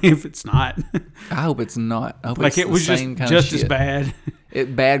funny if it's not? I hope it's not. I hope Like it's it was the same kind just of as shit. bad.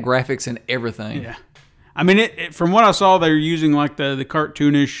 Bad graphics and everything. Yeah, I mean, it from what I saw, they're using like the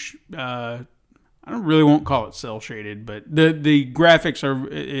cartoonish. I don't really won't call it cell shaded, but the graphics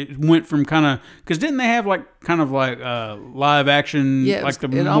are. It went from kind of because didn't they have like live action, Yeah, like the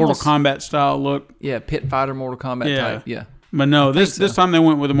it Mortal almost- Kombat style look. Yeah, Pit Fighter, Mortal Kombat type. Yeah. But no, this so. time they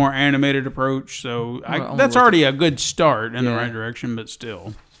went with a more animated approach, so that's already a good start in the Yeah. right direction. But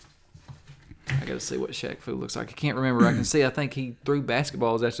still, I got to see what Shaq Fu looks like. I can't remember. I can see. I think he threw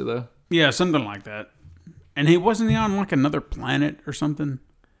basketballs at you though. yeah, something like that. And he wasn't on like another planet or something.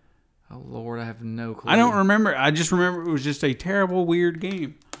 Oh Lord, I have no clue. I don't remember. I just remember it was just a terrible, weird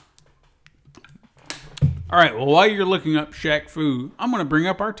game. All right. Well, while you're looking up Shaq Fu, I'm going to bring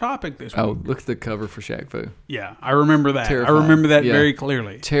up our topic this week. Oh, look at the cover for Shaq Fu. Yeah, I remember that. Terrifying. I remember that Yeah. very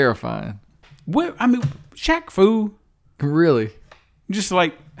clearly. Terrifying. I mean, Shaq Fu, Really? just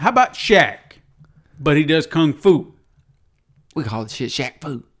like, how about Shaq? But he does Kung Fu. We call it shit Shaq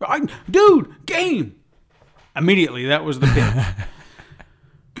Fu. Dude, game. Immediately, that was the pitch.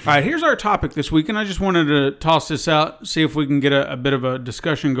 All right, here's our topic this week, and I just wanted to toss this out, see if we can get a bit of a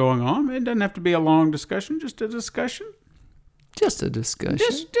discussion going on. It doesn't have to be a long discussion, just a discussion. Just a discussion.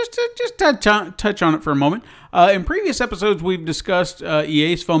 Just touch on it for a moment. In previous episodes, we've discussed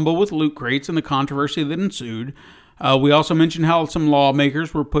EA's fumble with loot crates and the controversy that ensued. We also mentioned how some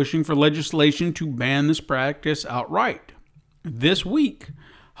lawmakers were pushing for legislation to ban this practice outright. This week,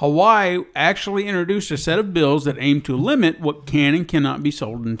 Hawaii actually introduced a set of bills that aim to limit what can and cannot be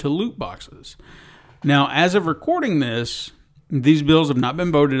sold into loot boxes. Now, as of recording this, these bills have not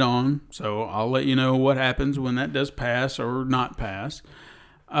been voted on, so I'll let you know what happens when that does pass or not pass.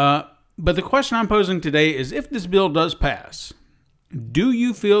 But the question I'm posing today is, if this bill does pass, do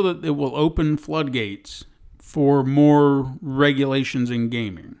you feel that it will open floodgates for more regulations in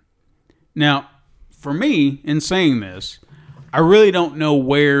gaming? Now, for me, in saying this, I really don't know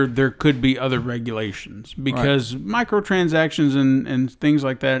where there could be other regulations because microtransactions and things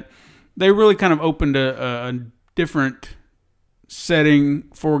like that, they really kind of opened a different setting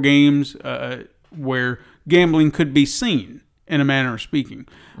for games where gambling could be seen, in a manner of speaking.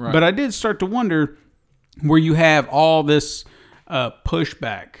 Right. But I did start to wonder where you have all this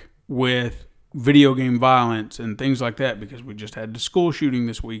pushback with video game violence and things like that, because we just had the school shooting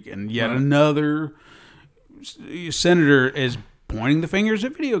this week, and yet another senator is pointing the fingers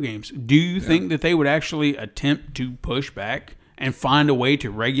at video games. Do you think that they would actually attempt to push back and find a way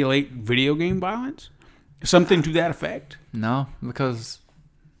to regulate video game violence? Something to that effect? No, because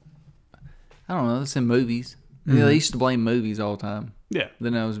I don't know. It's in movies. Mm-hmm. They used to blame movies all the time. Yeah.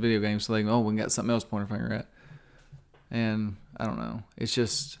 Then it was video games, so we got something else to point our finger at. And I don't know. It's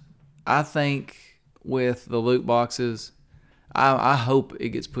just, I think with the loot boxes, I hope it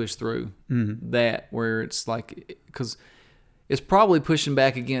gets pushed through that, where it's like, because it's probably pushing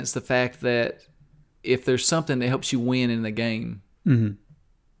back against the fact that if there's something that helps you win in the game,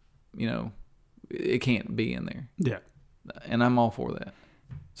 it can't be in there. Yeah. And I'm all for that.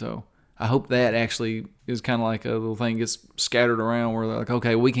 So I hope that actually is kind of like a little thing gets scattered around where they're like,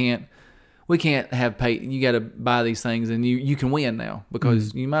 okay, we can't have pay. You got to buy these things, and you can win now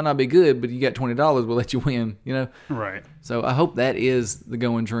because you might not be good, but you got $20. We'll let you win. Right. So I hope that is the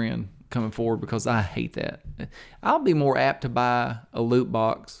going trend coming forward, because I hate that. I'll be more apt to buy a loot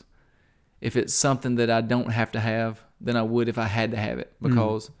box if it's something that I don't have to have than I would if I had to have it,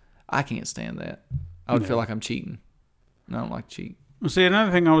 because I can't stand that. I would feel like I'm cheating, and I don't like to cheat. Well, see,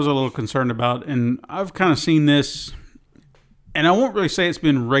 another thing I was a little concerned about, and I've kind of seen this, and I won't really say it's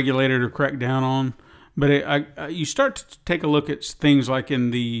been regulated or cracked down on, but you start to take a look at things like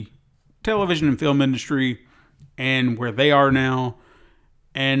in the television and film industry and where they are now,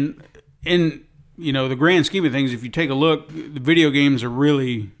 and in the grand scheme of things, if you take a look, the video games are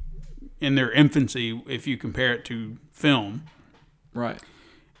really in their infancy if you compare it to film. Right.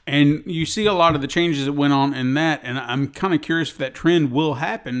 And you see a lot of the changes that went on in that, and I'm kind of curious if that trend will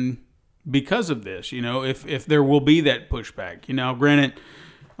happen because of this. If there will be that pushback. Granted,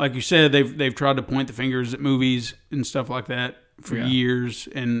 like you said, they've tried to point the fingers at movies and stuff like that for years,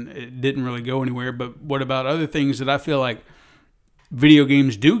 and it didn't really go anywhere. But what about other things that I feel like video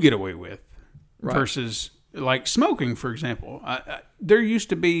games do get away with, versus like smoking, for example? There used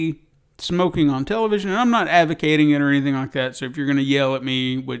to be smoking on television, and I'm not advocating it or anything like that, so if you're going to yell at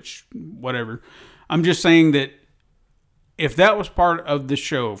me, which whatever, I'm just saying that if that was part of the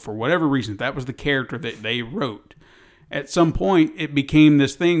show for whatever reason, if that was the character that they wrote, at some point it became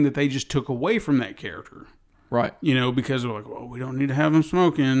this thing that they just took away from that character. Right. You know, because they're like, well, we don't need to have him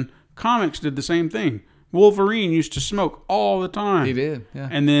smoking. Comics did the same thing. Wolverine used to smoke all the time. He did, yeah.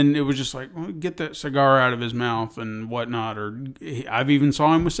 And then it was just like, well, get that cigar out of his mouth and whatnot. Or I've even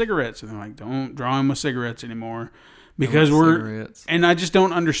saw him with cigarettes. And they're like, don't draw him with cigarettes anymore. Because cigarettes. And I just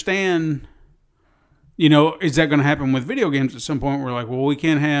don't understand, you know, is that going to happen with video games at some point? We're like, well, we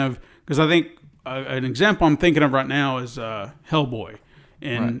can't have, because I think an example I'm thinking of right now is Hellboy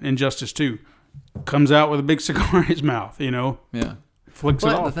in Injustice 2. Comes out with a big cigar in his mouth, you know? Yeah. Flicks it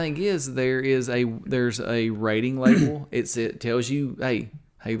off. But the thing is, there's a rating label. It tells you, hey,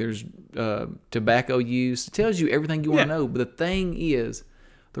 there's tobacco use. It tells you everything you want to know. But the thing is,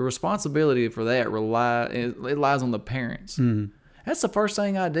 the responsibility for that lies on the parents. Mm-hmm. That's the first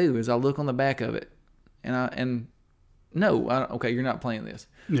thing I do is I look on the back of it, and okay, you're not playing this.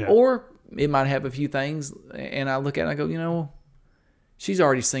 Yeah. Or it might have a few things, and I look at it and I go, you know, she's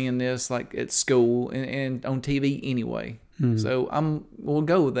already seeing this like at school and on TV anyway. Mm-hmm. So we'll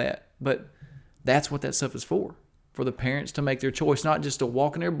go with that. But that's what that stuff is for the parents to make their choice, not just to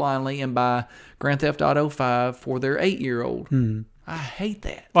walk in there blindly and buy Grand Theft Auto 5 for their 8-year-old. Mm-hmm. I hate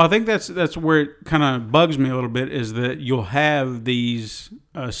that. Well, I think that's where it kind of bugs me a little bit is that you'll have these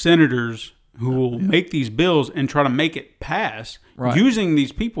senators who will make these bills and try to make it pass using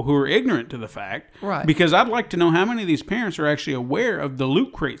these people who are ignorant to the fact. Right. Because I'd like to know how many of these parents are actually aware of the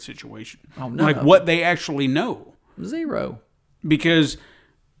loot crate situation. Oh, no. Like what they actually know. Zero. Because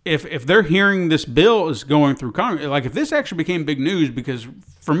if they're hearing this bill is going through Congress, like if this actually became big news, because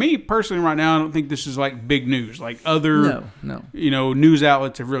for me personally right now, I don't think this is like big news. Like other news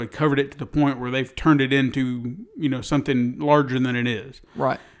outlets have really covered it to the point where they've turned it into, you know, something larger than it is.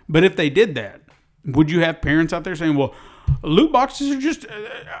 Right. But if they did that, would you have parents out there saying, well, loot boxes are just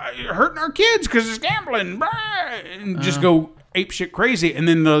hurting our kids because it's gambling, blah, and just go ape shit crazy? And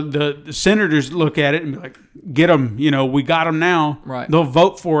then the senators look at it and be like, get them, you know, we got them now. Right. They'll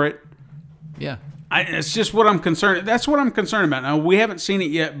vote for it. Yeah. It's just what I'm concerned. That's what I'm concerned about. Now, we haven't seen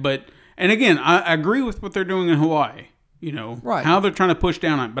it yet, but, and again, I agree with what they're doing in Hawaii, you know, how they're trying to push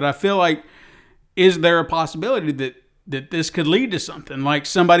down on it. But I feel like, is there a possibility that this could lead to something? Like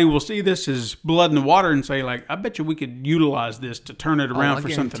somebody will see this as blood in the water and say, like, I bet you we could utilize this to turn it around for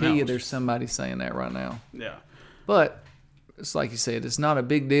something else. I guarantee you there's somebody saying that right now. Yeah. But it's like you said, it's not a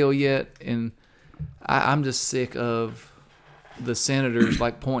big deal yet. And I'm just sick of the senators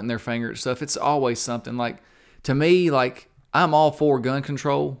like pointing their finger at stuff. It's always something. Like, to me, like, I'm all for gun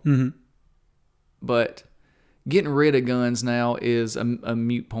control. Mm-hmm. But getting rid of guns now is a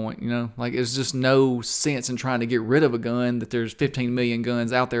moot point, you know? Like, there's just no sense in trying to get rid of a gun that there's 15 million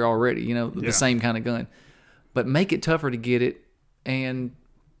guns out there already, you know, the same kind of gun. But make it tougher to get it and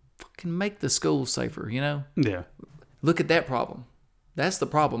fucking make the schools safer, you know? Yeah. Look at that problem. That's the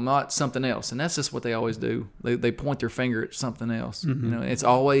problem, not something else. And that's just what they always do. They point their finger at something else. Mm-hmm. You know, it's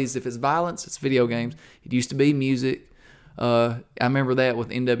always, if it's violence, it's video games. It used to be music. I remember that with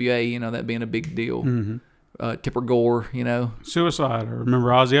NWA, you know, that being a big deal. Mm-hmm. Tipper Gore, you know. Suicide. I remember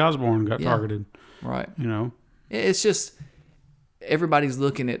Ozzy Osbourne got targeted. Right. You know. It's just everybody's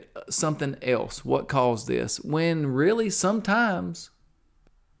looking at something else. What caused this? When really sometimes,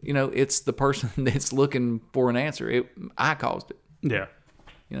 you know, it's the person that's looking for an answer. I caused it. Yeah.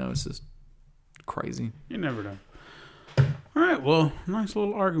 You know, it's just crazy. You never know. All right. Well, nice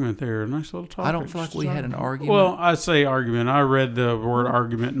little argument there. Nice little topic. I don't feel like we had an argument. Well, I say argument. I read the word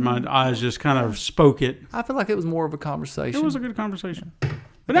argument and my eyes just kind of spoke it. I feel like it was more of a conversation. It was a good conversation.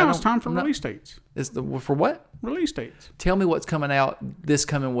 But now it's time for release dates. For what? Release dates. Tell me what's coming out this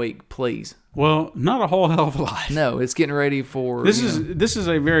coming week, please. Well, not a whole hell of a lot. No, it's getting ready for... This is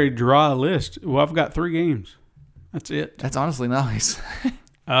a very dry list. Well, I've got 3 games. That's it. That's honestly nice.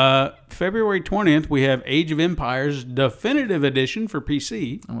 February 20th, we have Age of Empires Definitive Edition for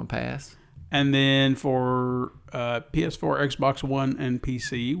PC. I'm going to pass. And then for PS4, Xbox One, and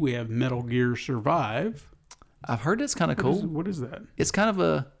PC, we have Metal Gear Survive. I've heard it's kind of cool. What is that? It's kind of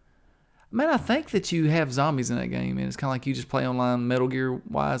a... Man, I think that you have zombies in that game, and it's kind of like you just play online Metal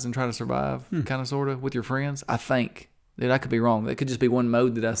Gear-wise and try to survive, kind of, sort of, with your friends. I think. Dude, I could be wrong. That could just be one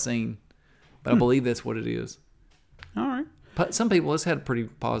mode that I've seen. But I believe that's what it is. All right. But some people, it's had a pretty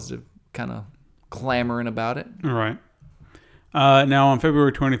positive kind of clamoring about it. All right. Now, on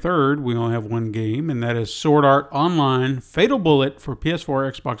February 23rd, we only have one game, and that is Sword Art Online Fatal Bullet for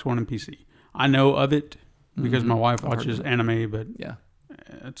PS4, Xbox One, and PC. I know of it because my wife watches anime, but yeah,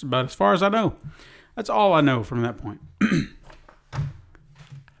 that's about as far as I know. That's all I know from that point.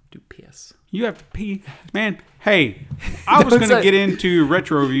 piss. You have to pee. Man, hey, I was going to get into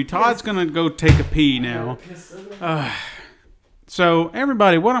retro review. Todd's going to go take a pee now. So,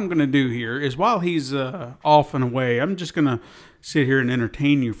 everybody, what I'm going to do here is while he's off and away, I'm just going to sit here and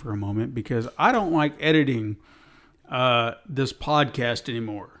entertain you for a moment because I don't like editing this podcast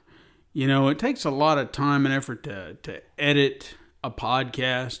anymore. You know, it takes a lot of time and effort to edit a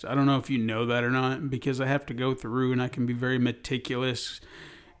podcast. I don't know if you know that or not, because I have to go through and I can be very meticulous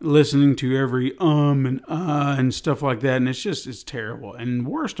listening to every and stuff like that, and it's terrible. And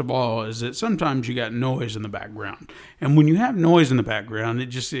worst of all is that sometimes you got noise in the background, and when you have noise in the background, it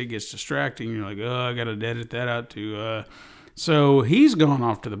gets distracting. You're like, oh, I gotta edit that out too. So he's gone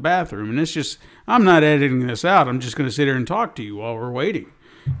off to the bathroom, and I'm not editing this out. I'm just gonna sit here and talk to you while we're waiting,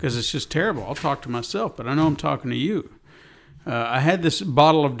 because it's just terrible. I'll talk to myself, but I know I'm talking to you. I had this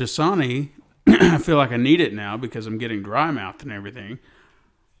bottle of Dasani. I feel like I need it now because I'm getting dry mouth and everything.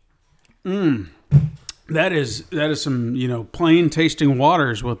 That is some, plain tasting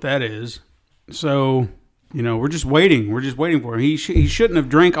water is what that is. So, we're just waiting. We're just waiting for him. He shouldn't have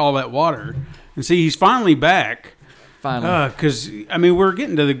drank all that water. And see, he's finally back. Finally. Because, we're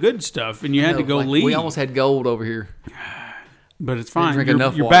getting to the good stuff, and you had to go leave. We almost had gold over here. But it's fine.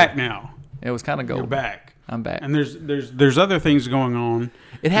 You're back now. It was kind of gold. You're back. I'm back. And there's other things going on.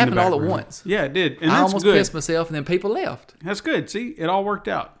 It happened all at once. Yeah, it did. And I that's almost good. pissed myself, and then people left. That's good. See, it all worked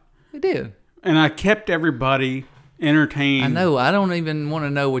out. It did. And I kept everybody entertained. I know. I don't even want to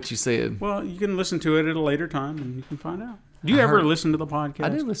know what you said. Well, you can listen to it at a later time, and you can find out. Do you ever listen to the podcast? I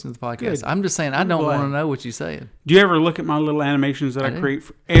do listen to the podcast. Good. I'm just saying I don't want to know what you said. Do you ever look at my little animations that I create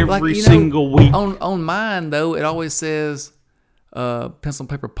for every single week? On mine, though, it always says Pencil and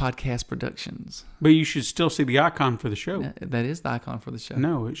Paper Podcast Productions. But you should still see the icon for the show. Yeah, that is the icon for the show.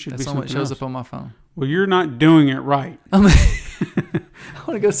 No, it should be something That's what shows else. up on my phone. Well, you're not doing it right. I want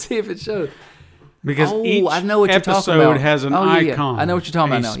to go see if it shows. Because each I know what episode has an icon. I know what you're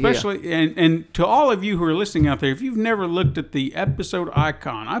talking about now. Especially, and to all of you who are listening out there, if you've never looked at the episode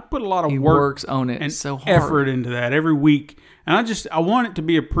icon, I put a lot of works on it and so hard. effort into that every week. And I want it to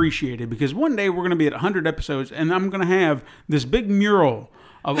be appreciated, because one day we're going to be at 100 episodes, and I'm going to have this big mural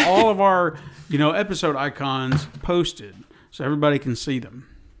of all of our, episode icons posted so everybody can see them.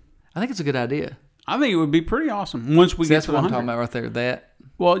 I think it's a good idea. I think it would be pretty awesome once we get to 100. That's what I'm talking about right there. That.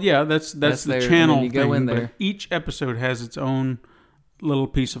 Well, yeah, that's the there, channel and then you go in there. But each episode has its own little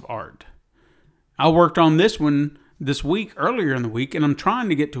piece of art. I worked on this one earlier in the week, and I'm trying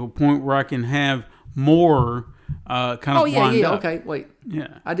to get to a point where I can have more lined up. Okay, wait.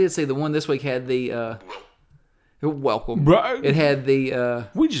 Yeah. I did see the one this week had the welcome. Right. It had the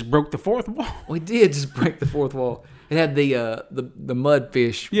we just broke the fourth wall. We did just break the fourth wall. It had the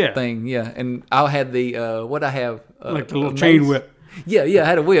mudfish thing, and I had the what I have like the little chain whip. Yeah, I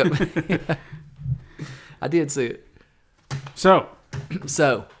had a whip. I did see it. So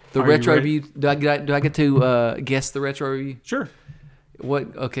the retro review. Do I get to guess the retro review? Sure.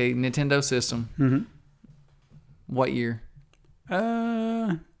 What? Okay, Nintendo system. Mm-hmm. What year?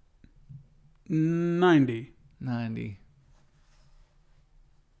 90. 90.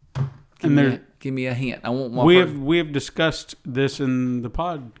 Give me a hint. I want one. We have discussed this in the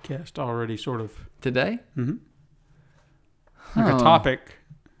podcast already, sort of. Today? Mm-hmm. Like a topic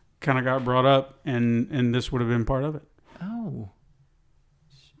kind of got brought up, and this would have been part of it. Oh.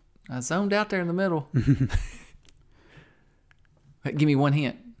 I zoned out there in the middle. Give me one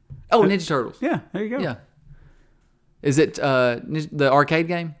hint. Oh, Ninja Turtles. Yeah, there you go. Yeah. Is it the arcade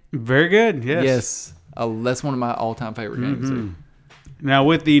game? Very good, yes. Yes. That's one of my all-time favorite games. Mm-hmm. Now,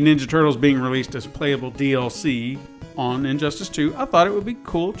 with the Ninja Turtles being released as playable DLC on Injustice 2, I thought it would be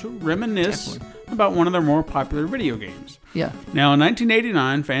cool to reminisce about one of their more popular video games. Yeah. Now, in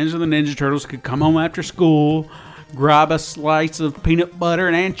 1989, fans of the Ninja Turtles could come home after school, grab a slice of peanut butter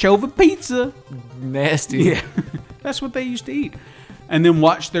and anchovy pizza. Nasty. Yeah. That's what they used to eat. And then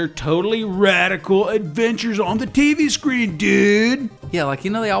watch their totally radical adventures on the TV screen, dude. Yeah,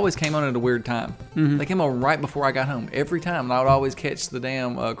 they always came on at a weird time. Mm-hmm. They came on right before I got home every time, and I would always catch the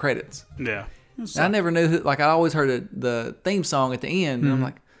damn credits. Yeah. I never knew, I always heard the theme song at the end, and I'm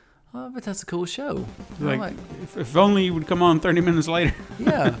like, oh, but that's a cool show. Like if only you would come on 30 minutes later.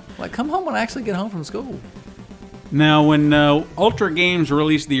 Yeah, come home when I actually get home from school. Now, when Ultra Games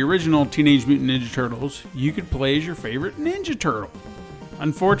released the original Teenage Mutant Ninja Turtles, you could play as your favorite Ninja Turtle.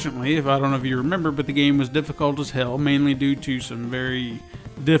 Unfortunately, I don't know if you remember, but the game was difficult as hell, mainly due to some very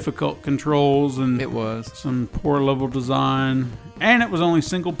difficult controls and it was some poor level design, and it was only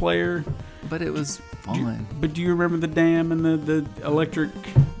single player. But it was fun. But do you remember the dam and the electric?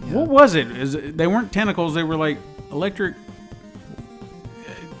 Yeah. What was it? They weren't tentacles; they were like electric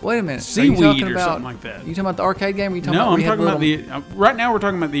Wait a minute. Seaweed or something like that. You talking about the arcade game? Or you talking No, about I'm talking about the. Right now, we're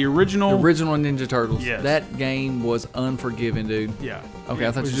talking about the original. The original Ninja Turtles. Yes. That game was unforgiving, dude. Yeah. Okay,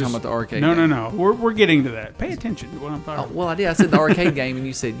 I thought you were talking about the arcade No, game. no. We're getting to that. Pay attention to what I'm talking about. Well, I did. I said the arcade game, and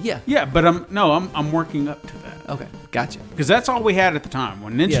you said, yeah. Yeah, but I'm working up to that. Okay, gotcha. Because that's all we had at the time.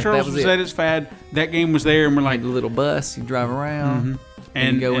 When Ninja Turtles was at its fad, that game was there, and we're like, the little bus, you drive around,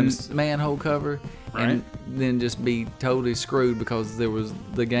 and you go in this manhole cover, and then just be totally screwed because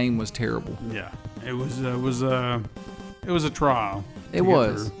the game was terrible. Yeah, it was a trial. It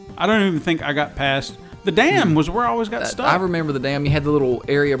was. I don't even think I got past the dam. Was where I always got stuck. I remember the dam. You had the little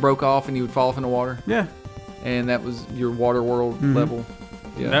area broke off, and you would fall off in the water. Yeah, and that was your water world level.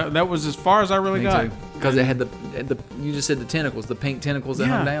 Yeah, that was as far as I really got. Because it had the you just said the tentacles, the pink tentacles that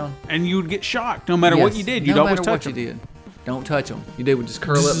hung down, and you would get shocked no matter what you did. You'd always touch them. You did. Don't touch them. You did would just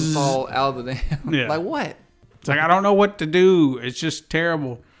curl up and fall out of the dam. Yeah. Like what? It's like I don't know what to do. It's just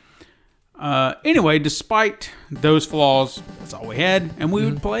terrible. Anyway, despite those flaws, that's all we had, and we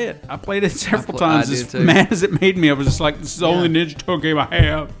would play it. I played it several times. As mad as it made me, I was just like, "This is the only Ninja Turtle game I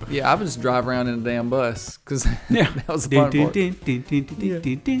have." Yeah, I would just drive around in a damn bus because that was the fun part.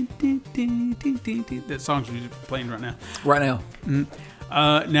 That song's playing right now. Right now.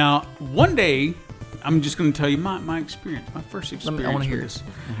 Now, one day, I'm just going to tell you my experience, my first experience. I want to hear this.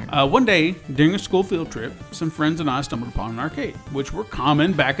 One day, during a school field trip, some friends and I stumbled upon an arcade, which were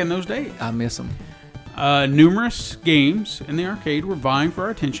common back in those days. I miss them. Numerous games in the arcade were vying for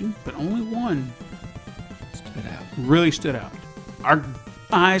our attention, but only one really stood out. Our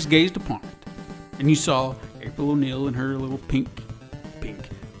eyes gazed upon it, and you saw April O'Neil in her little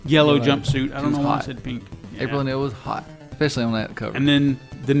yellow jumpsuit. I don't know why I said pink. Yeah. April O'Neil was hot, especially on that cover. And then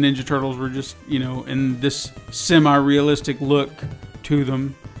the Ninja Turtles were just, in this semi-realistic look to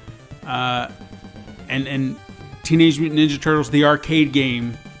them. And Teenage Mutant Ninja Turtles, the arcade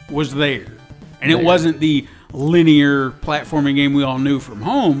game, was there. And it wasn't the linear platforming game we all knew from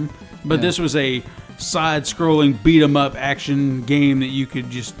home, but this was a side-scrolling, beat-em-up action game that you could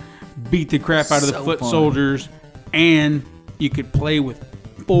just beat the crap out of the foot soldiers, and you could play with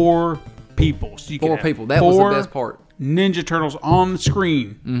 4 people. So you 4 people. That was the best part. Ninja Turtles on the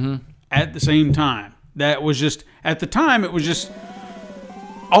screen at the same time. That was just, at the time, it was just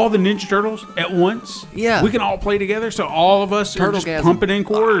all the Ninja Turtles at once. Yeah. We can all play together, so all of us are just pumping in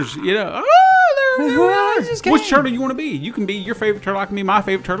quarters. There which turtle you want to be? You can be your favorite turtle, I can be my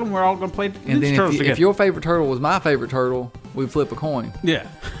favorite turtle, and we're all going to play Ninja Turtles together. If your favorite turtle was my favorite turtle, we'd flip a coin. Yeah.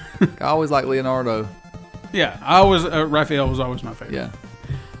 I always liked Leonardo. Yeah, Raphael was always my favorite.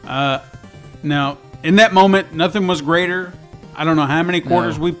 Yeah. Now, in that moment, nothing was greater. I don't know how many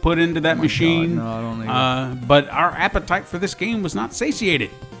quarters we put into that machine. God, no, I don't either. But our appetite for this game was not satiated.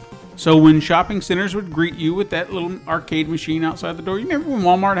 So when shopping centers would greet you with that little arcade machine outside the door, you remember when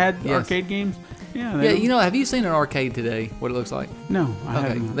Walmart had arcade games? Yeah, have you seen an arcade today, what it looks like? No, I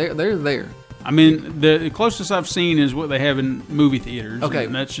haven't. They're there. I mean, the closest I've seen is what they have in movie theaters. Okay,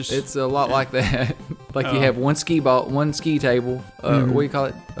 and that's just it's a lot like that. Like you have one ski table. What do you call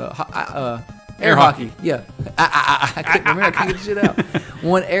it? Air hockey. Yeah, I couldn't remember. I couldn't get the shit out.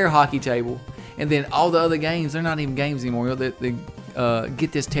 One air hockey table, and then all the other games. They're not even games anymore. They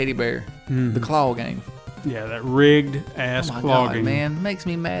get this teddy bear, the claw game. Yeah, that rigged ass claw game. Man, makes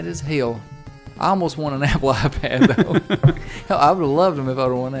me mad as hell. I almost won an Apple iPad though. Hell, I would have loved them if I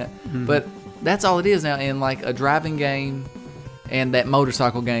would have won that. But that's all it is now. In like a driving game and that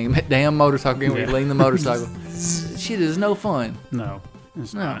motorcycle game, that damn motorcycle game where you lean the motorcycle. Shit is no fun. No,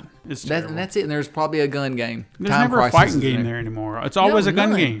 it's not. It's terrible. And that's it. And there's probably a gun game. There's never a fighting game there anymore. It's always a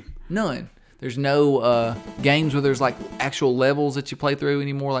gun game. None. There's no games where there's like actual levels that you play through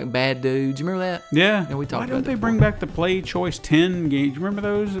anymore, like Bad Dudes. You remember that? Yeah. We talked Why don't they bring back the Play Choice 10 games? You remember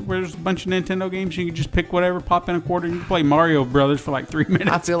those? Where there's a bunch of Nintendo games you can just pick whatever, pop in a quarter, and you can play Mario Brothers for like 3 minutes.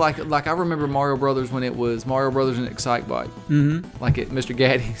 I feel like I remember Mario Brothers when it was Mario Brothers and Excitebike. Mm-hmm. Like at Mr.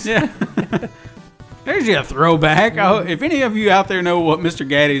 Gaddy's. Yeah. There's your throwback. If any of you out there know what Mr.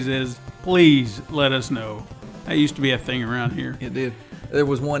 Gaddy's is, please let us know. That used to be a thing around here. It did. There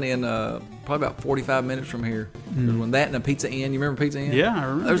was one in probably about 45 minutes from here. There was one that and a Pizza Inn. You remember Pizza Inn? Yeah, I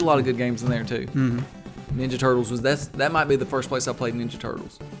remember. There's a lot of good games in there too. Mm-hmm. Ninja Turtles that might be the first place I played Ninja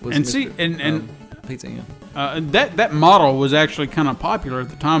Turtles. Pizza Inn. That model was actually kind of popular at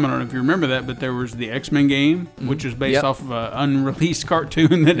the time. I don't know if you remember that, but there was the X-Men game, which was based off of an unreleased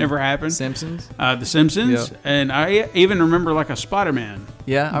cartoon that never happened. Simpsons. The Simpsons, and I even remember like a Spider-Man.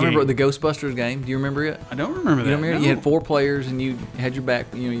 Yeah, I remember the Ghostbusters game. Do you remember it? I don't remember that. You remember? No. You had 4 players, and you had your back,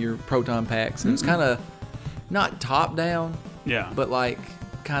 your proton packs, and it's kind of not top down. Yeah. But like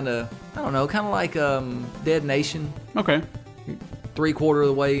kind of, I don't know, kind of like Dead Nation. Okay. 3/4 of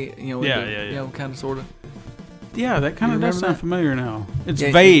the way. You know, Yeah. You know, kind of sort of. Yeah, that kind of does sound familiar now. It's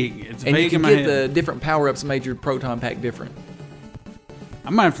Yeah, vague. It's and vague you in can my get head. the different power-ups that made your proton pack different. I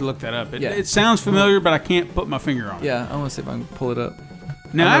might have to look that up. Yeah. It sounds familiar, but I can't put my finger on it. Yeah, I want to see if I can pull it up.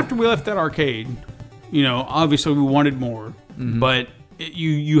 Now, after we left that arcade, you know, obviously we wanted more, but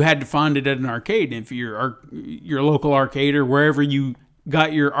you had to find it at an arcade. And if your local arcade or wherever you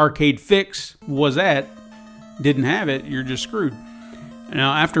got your arcade fix was at didn't have it, you're just screwed.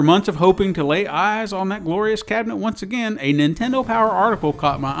 Now, after months of hoping to lay eyes on that glorious cabinet once again, a Nintendo Power article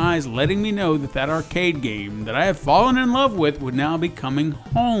caught my eyes, letting me know that arcade game that I have fallen in love with would now be coming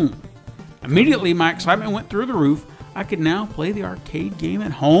home. Immediately, my excitement went through the roof. I could now play the arcade game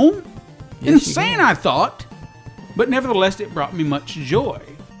at home? Yes, Insane, I thought. But nevertheless, it brought me much joy.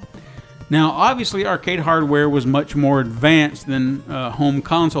 Now, obviously, arcade hardware was much more advanced than home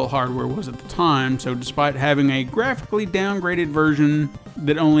console hardware was at the time, so despite having a graphically downgraded version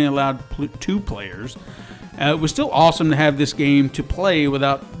that only allowed 2 players, it was still awesome to have this game to play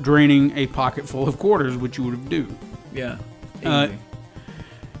without draining a pocket full of quarters, which you would have do. Yeah.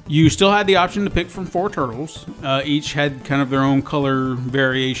 You still had the option to pick from 4 turtles. Each had kind of their own color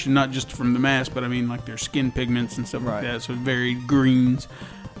variation, not just from the mask, but I mean like their skin pigments and stuff like that, so varied greens.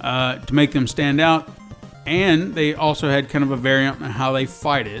 To make them stand out, and they also had kind of a variant on how they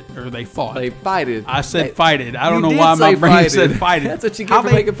fight it, or they fought. They fighted. I said fighted. I don't know did why my say brain fighted. said fighted. That's what you get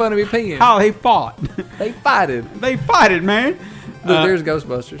for making fun of me peeing. How they fought. They fighted. They fighted, man. Look, there's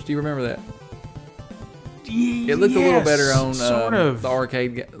Ghostbusters. Do you remember that? It looked a little better on sort of the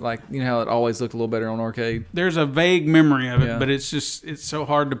arcade. Like, you know how it always looked a little better on arcade? There's a vague memory of it, Yeah. but it's so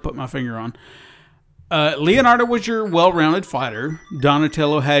hard to put my finger on. Leonardo was your well-rounded fighter.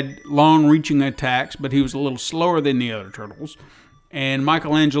 Donatello had long-reaching attacks, but he was a little slower than the other turtles. And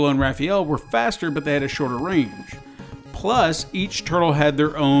Michelangelo and Raphael were faster, but they had a shorter range. Plus, each turtle had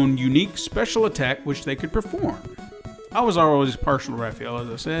their own unique special attack which they could perform. I was always partial to Raphael, as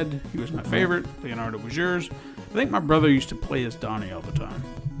I said. He was my favorite. Leonardo was yours. I think my brother used to play as Donnie all the time.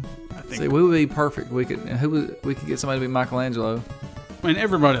 See, we would be perfect. We could get somebody to be Michelangelo. I mean,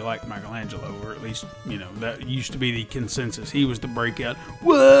 everybody liked Michelangelo, or at least, you know, that used to be the consensus. He was the breakout.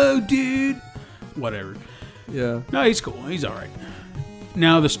 Whoa, dude! Whatever. Yeah. No, he's cool. He's all right.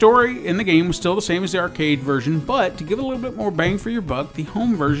 Now, the story in the game was still the same as the arcade version, but to give a little bit more bang for your buck, the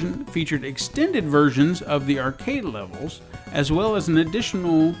home version featured extended versions of the arcade levels, as well as an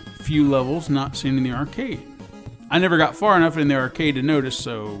additional few levels not seen in the arcade. I never got far enough in the arcade to notice,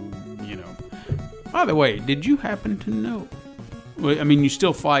 so, you know. By the way, did you happen to know? Well, I mean, you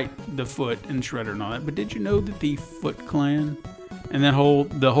still fight the Foot and Shredder and all that, but did you know that the Foot Clan and the whole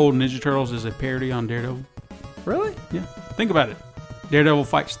Ninja Turtles is a parody on Daredevil? Really? Yeah. Think about it. Daredevil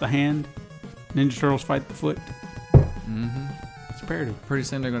fights the hand. Ninja Turtles fight the foot. Mm-hmm. It's a parody. Pretty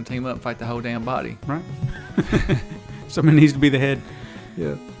soon they're going to team up and fight the whole damn body. Right? Somebody needs to be the head.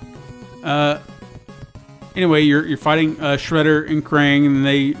 Yeah. Anyway, you're fighting Shredder and Krang, and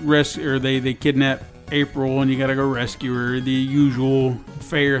they kidnap April, and you got to go rescue her. The usual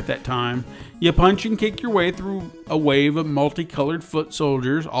fare at that time. You punch and kick your way through a wave of multicolored foot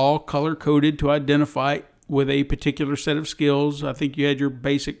soldiers, all color-coded to identify with a particular set of skills. I think you had your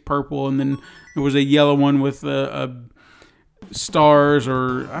basic purple, and then there was a yellow one with stars,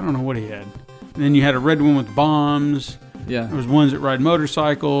 or I don't know what he had. And then you had a red one with bombs. Yeah. There was ones that ride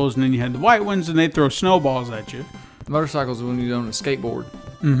motorcycles, and then you had the white ones, and they throw snowballs at you. The motorcycles are when you're on a skateboard.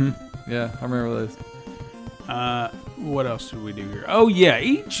 Mm-hmm. Yeah, I remember those. What else do we do here? Oh, yeah.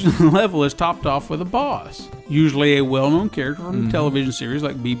 Each level is topped off with a boss. Usually a well-known character from a television series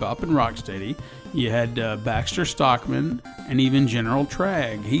like Bebop and Rocksteady. You had Baxter Stockman and even General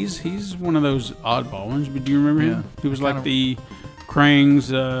Tragg. He's one of those oddball ones, but do you remember him? He was like the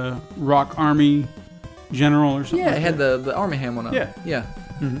Krang's Rock Army General or something. Yeah, he had the Army Ham one on. Yeah. Yeah.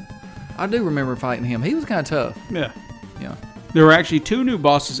 Mm-hmm. I do remember fighting him. He was kind of tough. Yeah. Yeah. There were actually 2 new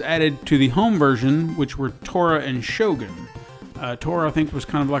bosses added to the home version, which were Tora and Shogun. Tora, I think, was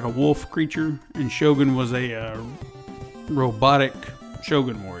kind of like a wolf creature, and Shogun was a robotic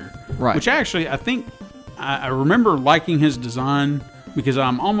Shogun warrior. Right. Which actually, I think, I remember liking his design because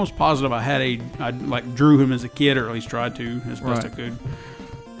I'm almost positive I drew him as a kid, or at least tried to as best I could.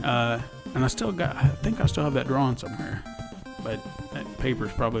 And I think I still have that drawing somewhere. But that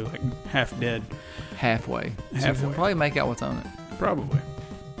paper's probably like half dead. Halfway. So you can probably make out what's on it. Probably.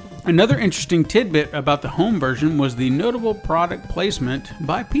 Another interesting tidbit about the home version was the notable product placement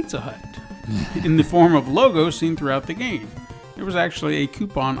by Pizza Hut in the form of logos seen throughout the game. There was actually a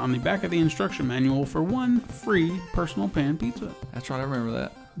coupon on the back of the instruction manual for 1 free personal pan pizza. That's right, I remember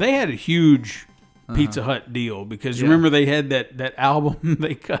that. They had a huge Pizza Hut deal because you remember they had that album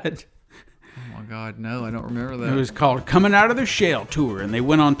they cut. Oh my God, no, I don't remember that. It was called Coming Out of Their Shell Tour, and they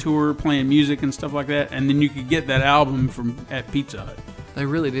went on tour playing music and stuff like that, and then you could get that album at Pizza Hut. They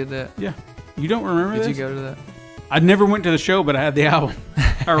really did that? Yeah. You don't remember Did this? you go to that? I never went to the show, but I had the album.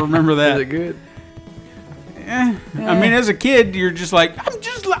 I remember that. Is it good? I mean, as a kid, you're just like, I'm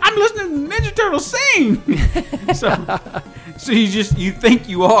listening to Ninja Turtles sing. so you think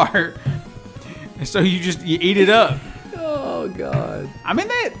you are. So you eat it up. Oh God. I mean,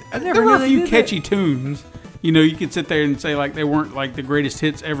 there were a few catchy tunes. You know, you could sit there and say like they weren't like the greatest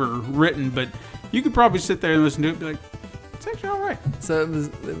hits ever written, but you could probably sit there and listen to it and be like, it's actually all right. So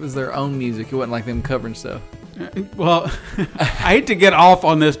it was their own music. It wasn't like them covering stuff. Well, I hate to get off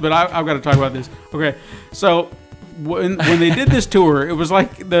on this, but I've got to talk about this. Okay, so when they did this tour, it was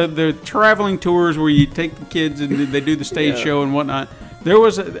like the traveling tours where you take the kids and they do the stage show and whatnot.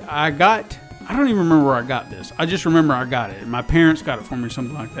 I don't even remember where I got this. I just remember I got it. My parents got it for me,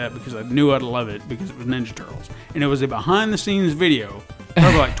 something like that, because I knew I'd love it because it was Ninja Turtles. And it was a behind-the-scenes video,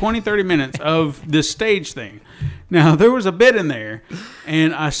 probably like 20, 30 minutes of this stage thing. Now, there was a bit in there,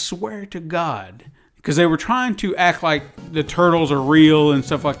 and I swear to God, because they were trying to act like the Turtles are real and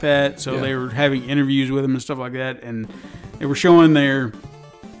stuff like that, so they were having interviews with them and stuff like that, and they were showing their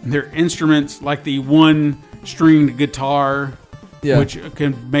instruments, like the one-stringed guitar, which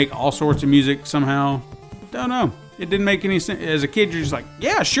can make all sorts of music somehow. Don't know. It didn't make any sense. As a kid, you're just like,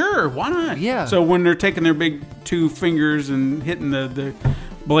 yeah, sure, why not? Yeah. So when they're taking their big two fingers and hitting the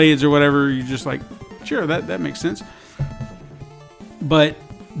blades or whatever, you're just like, sure, that makes sense. But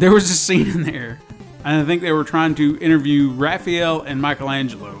there was a scene in there, and I think they were trying to interview Raphael and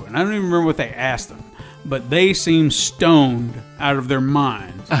Michelangelo, and I don't even remember what they asked them, but they seemed stoned out of their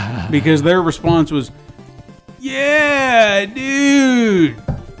minds because their response was, yeah, dude.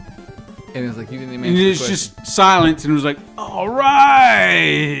 And it was like, you didn't even answer the question. And it's just silence, and it was like, all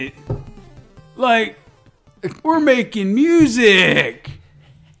right. Like, we're making music.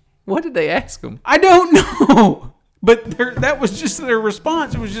 What did they ask them? I don't know. But that was just their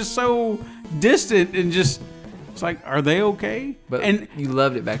response. It was just so distant and just, it's like, are they okay? But and you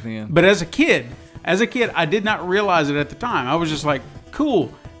loved it back then. But as a kid, I did not realize it at the time. I was just like,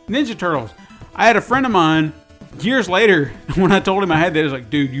 cool, Ninja Turtles. I had a friend of mine, years later, when I told him I had that, he was like,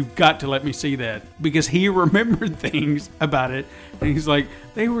 dude, you've got to let me see that. Because he remembered things about it. And he's like,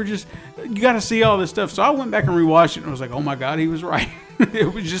 they were just, you got to see all this stuff. So I went back and rewatched it and I was like, oh my God, he was right.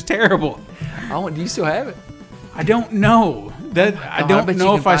 It was just terrible. Do you still have it? I don't know. I don't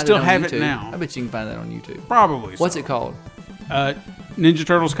know if I still have it now. I bet you can find that on YouTube. Probably. What's it called? Ninja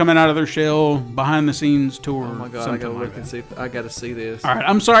Turtles Coming Out of Their Shell behind the scenes tour. Oh my God, I gotta look and see. I gotta see this. All right,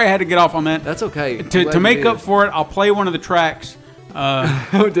 I'm sorry I had to get off on that. That's okay. To make up for it, I'll play one of the tracks.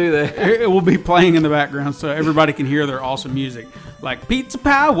 Don't do that. It will be playing in the background so everybody can hear their awesome music. Like Pizza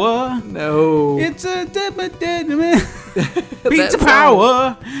Power. No. It's a Pizza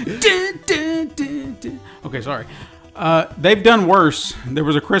Power. Okay, sorry. They've done worse. There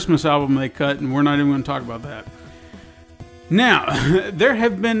was a Christmas album they cut, and we're not even going to talk about that. Now, there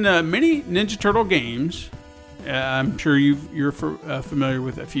have been many Ninja Turtle games. I'm sure you're familiar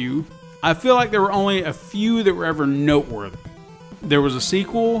with a few. I feel like there were only a few that were ever noteworthy. There was a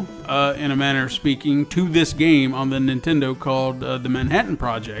sequel, in a manner of speaking, to this game on the Nintendo called The Manhattan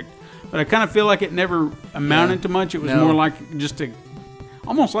Project. But I kind of feel like it never amounted to much. It was more like just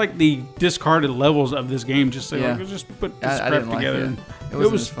almost like the discarded levels of this game. Just say, let's just put this crap together. Like it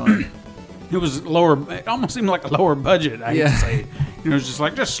was fun. It was lower. It almost seemed like a lower budget. I hate to say, it was just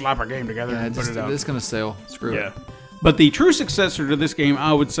like slap a game together and put it out. It's gonna sell. Screw it. But the true successor to this game,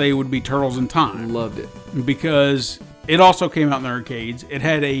 I would say, would be Turtles in Time. Loved it because it also came out in the arcades. It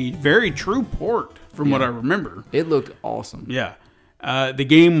had a very true port, from what I remember. It looked awesome. Yeah, the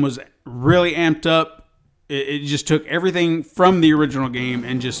game was really amped up. It just took everything from the original game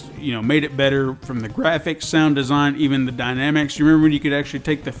and just, made it better from the graphics, sound design, even the dynamics. You remember when you could actually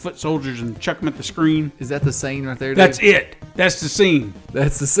take the foot soldiers and chuck them at the screen? Is that the scene right there, Dave? That's it. That's the scene.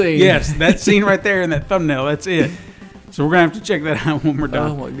 That's the scene. Yes, that scene right there in that thumbnail. That's it. So we're going to have to check that out when we're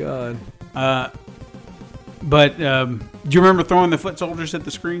done. Oh, my God. But do you remember throwing the foot soldiers at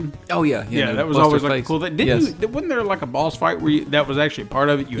the screen? Oh, yeah. Yeah, that was always like a cool thing. Wasn't there like a boss fight where that was actually part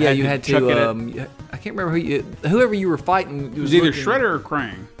of it? You had to chuck it at... I can't remember whoever you were fighting. It was either Shredder or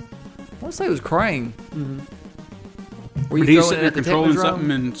Krang. I want to say it was Krang. Mm-hmm. Were you sitting there controlling something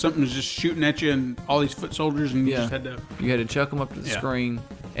and something was just shooting at you and all these foot soldiers and you just had to... You had to chuck them up to the screen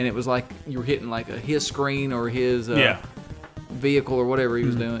and it was like you were hitting like his screen or his vehicle or whatever he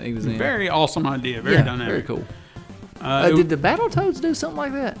was doing. He was in. Very awesome idea. Very dynamic. Very cool. Did the Battletoads do something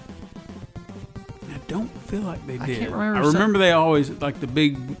like that? feel like they did. I can't remember. I remember they always, like, the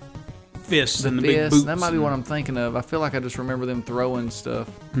big fists and the big boots. That might be what I'm thinking of. I feel like I just remember them throwing stuff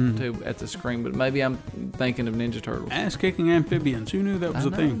too at the screen, but maybe I'm thinking of Ninja Turtles. Ass-kicking amphibians. Who knew that was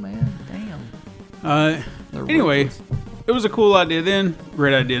a thing? Man, damn. Anyway, it was a cool idea then.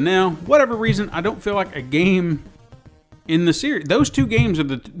 Great idea now. Whatever reason, I don't feel like a game in the series. Those two games are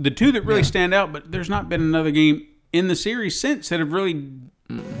the two that really stand out, but there's not been another game in the series since that have really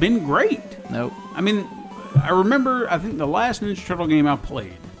been great. Nope. I mean, I remember, I think the last Ninja Turtle game I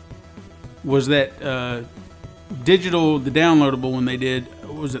played was that digital, the downloadable one they did.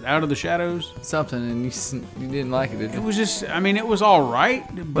 Was it Out of the Shadows? Something, and you didn't like it, did you? It was just, I mean, it was all right,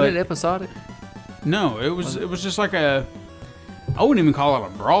 but it episodic? No, it was just like I wouldn't even call it a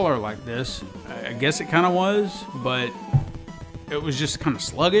brawler like this. I guess it kind of was, but it was just kind of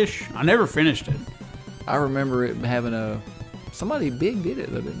sluggish. I never finished it. I remember it having somebody big did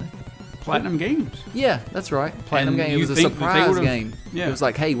it though, didn't they? Platinum Games. Yeah, that's right. Platinum Games. It was a surprise game. Yeah. It was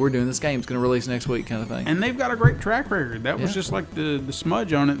like, hey, we're doing this game. It's going to release next week kind of thing. And they've got a great track record. That was just like the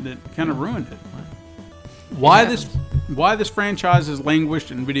smudge on it that kind of ruined it. Why this franchise has languished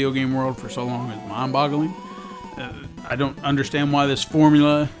in video game world for so long is mind-boggling. I don't understand why this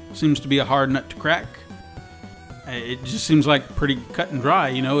formula seems to be a hard nut to crack. It just seems like pretty cut and dry.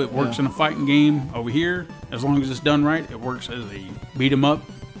 You know, it works in a fighting game over here. As long as it's done right, it works as a beat 'em up,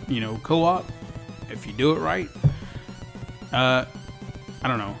 co-op. If you do it right. I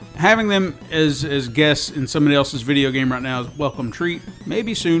don't know. Having them as guests in somebody else's video game right now is a welcome treat.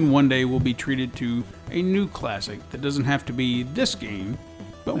 Maybe soon, one day, we'll be treated to a new classic that doesn't have to be this game,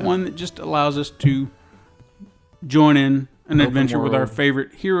 but one that just allows us to join in an adventure with our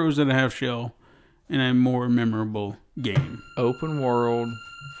favorite heroes in a half shell in a more memorable game. Open world,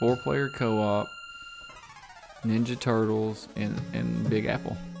 4-player co-op, Ninja Turtles, and Big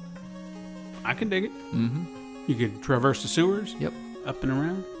Apple. I can dig it. Mm-hmm. You could traverse the sewers. Yep. Up and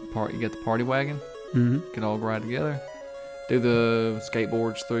around. You get the party wagon. Mm-hmm. Could all ride together. Do the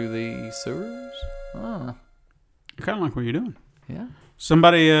skateboards through the sewers. I kind of like what you're doing. Yeah.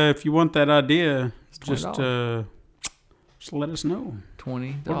 Somebody, if you want that idea, just let us know.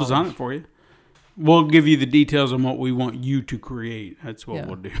 $20. We'll design it for you. We'll give you the details on what we want you to create. That's what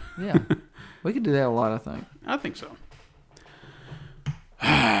we'll do. Yeah. We could do that a lot, I think. I think so.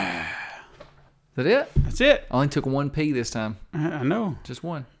 Is that it? That's it. I only took one pee this time. I know. Just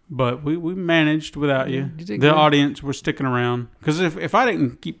one. But we managed without you. You did the good. audience was sticking around. Because if I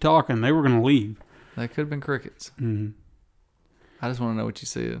didn't keep talking, they were going to leave. That could have been crickets. Mm-hmm. I just want to know what you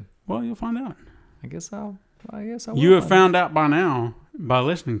said. Well, you'll find out. I guess I will. You have found out by now by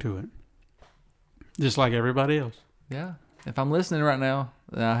listening to it. Just like everybody else. Yeah. If I'm listening right now,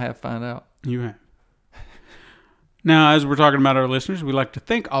 then I have found out. You have. Now, as we're talking about our listeners, we'd like to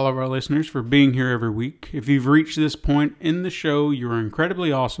thank all of our listeners for being here every week. If you've reached this point in the show, you are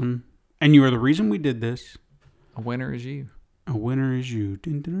incredibly awesome, and you are the reason we did this. A winner is you. A winner is you.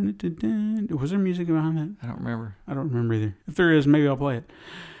 Dun, dun, dun, dun, dun. Was there music behind that? I don't remember. I don't remember either. If there is, maybe I'll play it.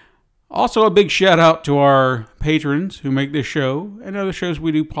 Also, a big shout out to our patrons who make this show and other shows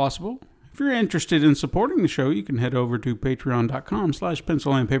we do possible. If you're interested in supporting the show, you can head over to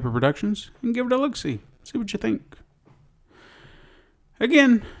patreon.com/Pencil and Paper Productions and give it a look-see. See what you think.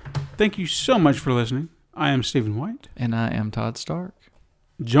 Again, thank you so much for listening. I am Stephen White. And I am Todd Stark.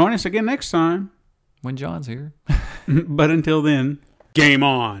 Join us again next time. When John's here. But until then, game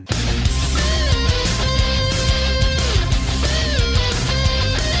on.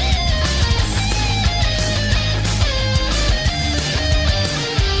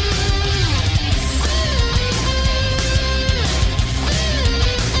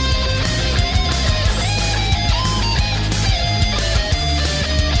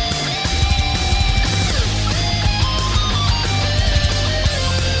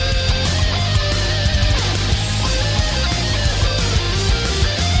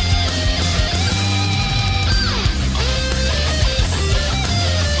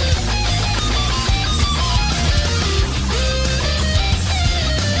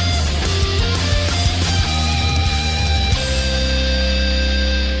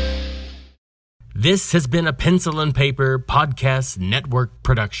 This has been a Pencil and Paper Podcast Network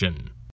production.